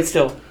downloaded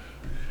still.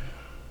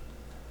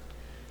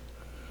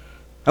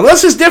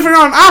 Unless it's different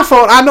on an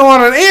iPhone, I know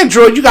on an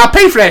Android you gotta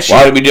pay for that shit.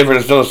 Why would it be different?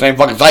 It's still the same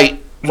fucking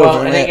site.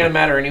 Well, it ain't gonna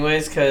matter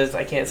anyways because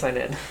I can't sign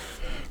in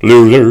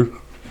Loser.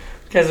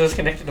 because it was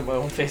connected to my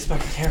own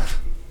Facebook account.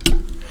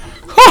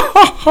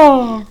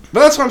 But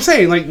that's what I'm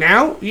saying. Like,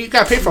 now, you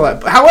gotta pay for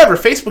that. However,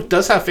 Facebook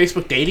does have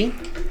Facebook dating.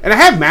 And I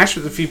have matched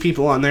with a few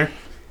people on there.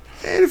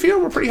 And a few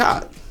of them are pretty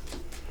hot.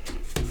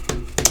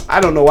 I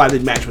don't know why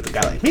they'd match with a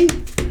guy like me.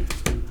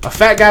 A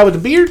fat guy with a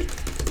beard.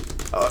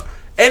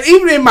 And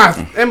even in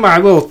my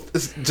little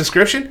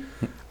description,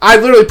 I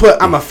literally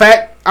put, I'm a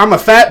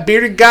fat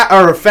bearded guy,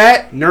 or a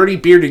fat,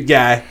 nerdy bearded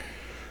guy.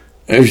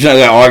 It's not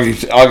that all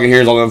I can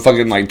hear is all them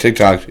fucking like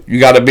TikToks. You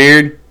got a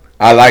beard?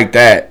 I like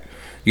that.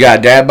 You got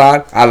a dad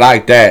bod? I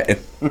like that.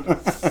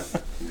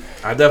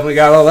 I definitely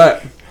got all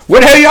that.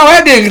 Where the hell y'all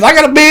at then? 'Cause I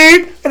got a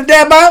beard and a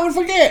dad bod. What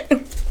forget?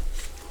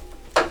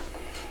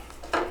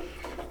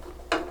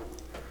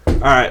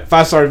 Alright,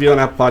 5-star review on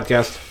Apple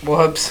Podcast.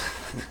 Whoops.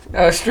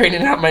 I was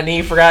straightening out my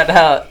knee. Forgot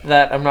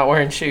that I'm not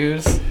wearing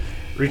shoes.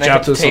 Reach Back out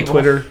at to the us on table.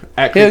 Twitter,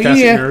 at Hell Creeptastic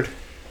yeah. Nerd.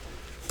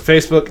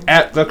 Facebook,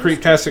 at The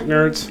Creeptastic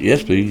Nerds.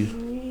 Yes, please.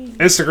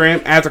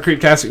 Instagram, at The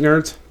Creeptastic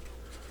Nerds.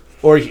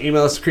 Or you can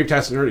email us at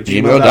creeptasticnerd@gmail.com.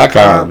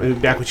 gmail.com. And we'll be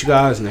back with you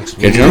guys next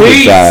week. Get you on the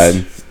Peace.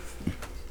 side.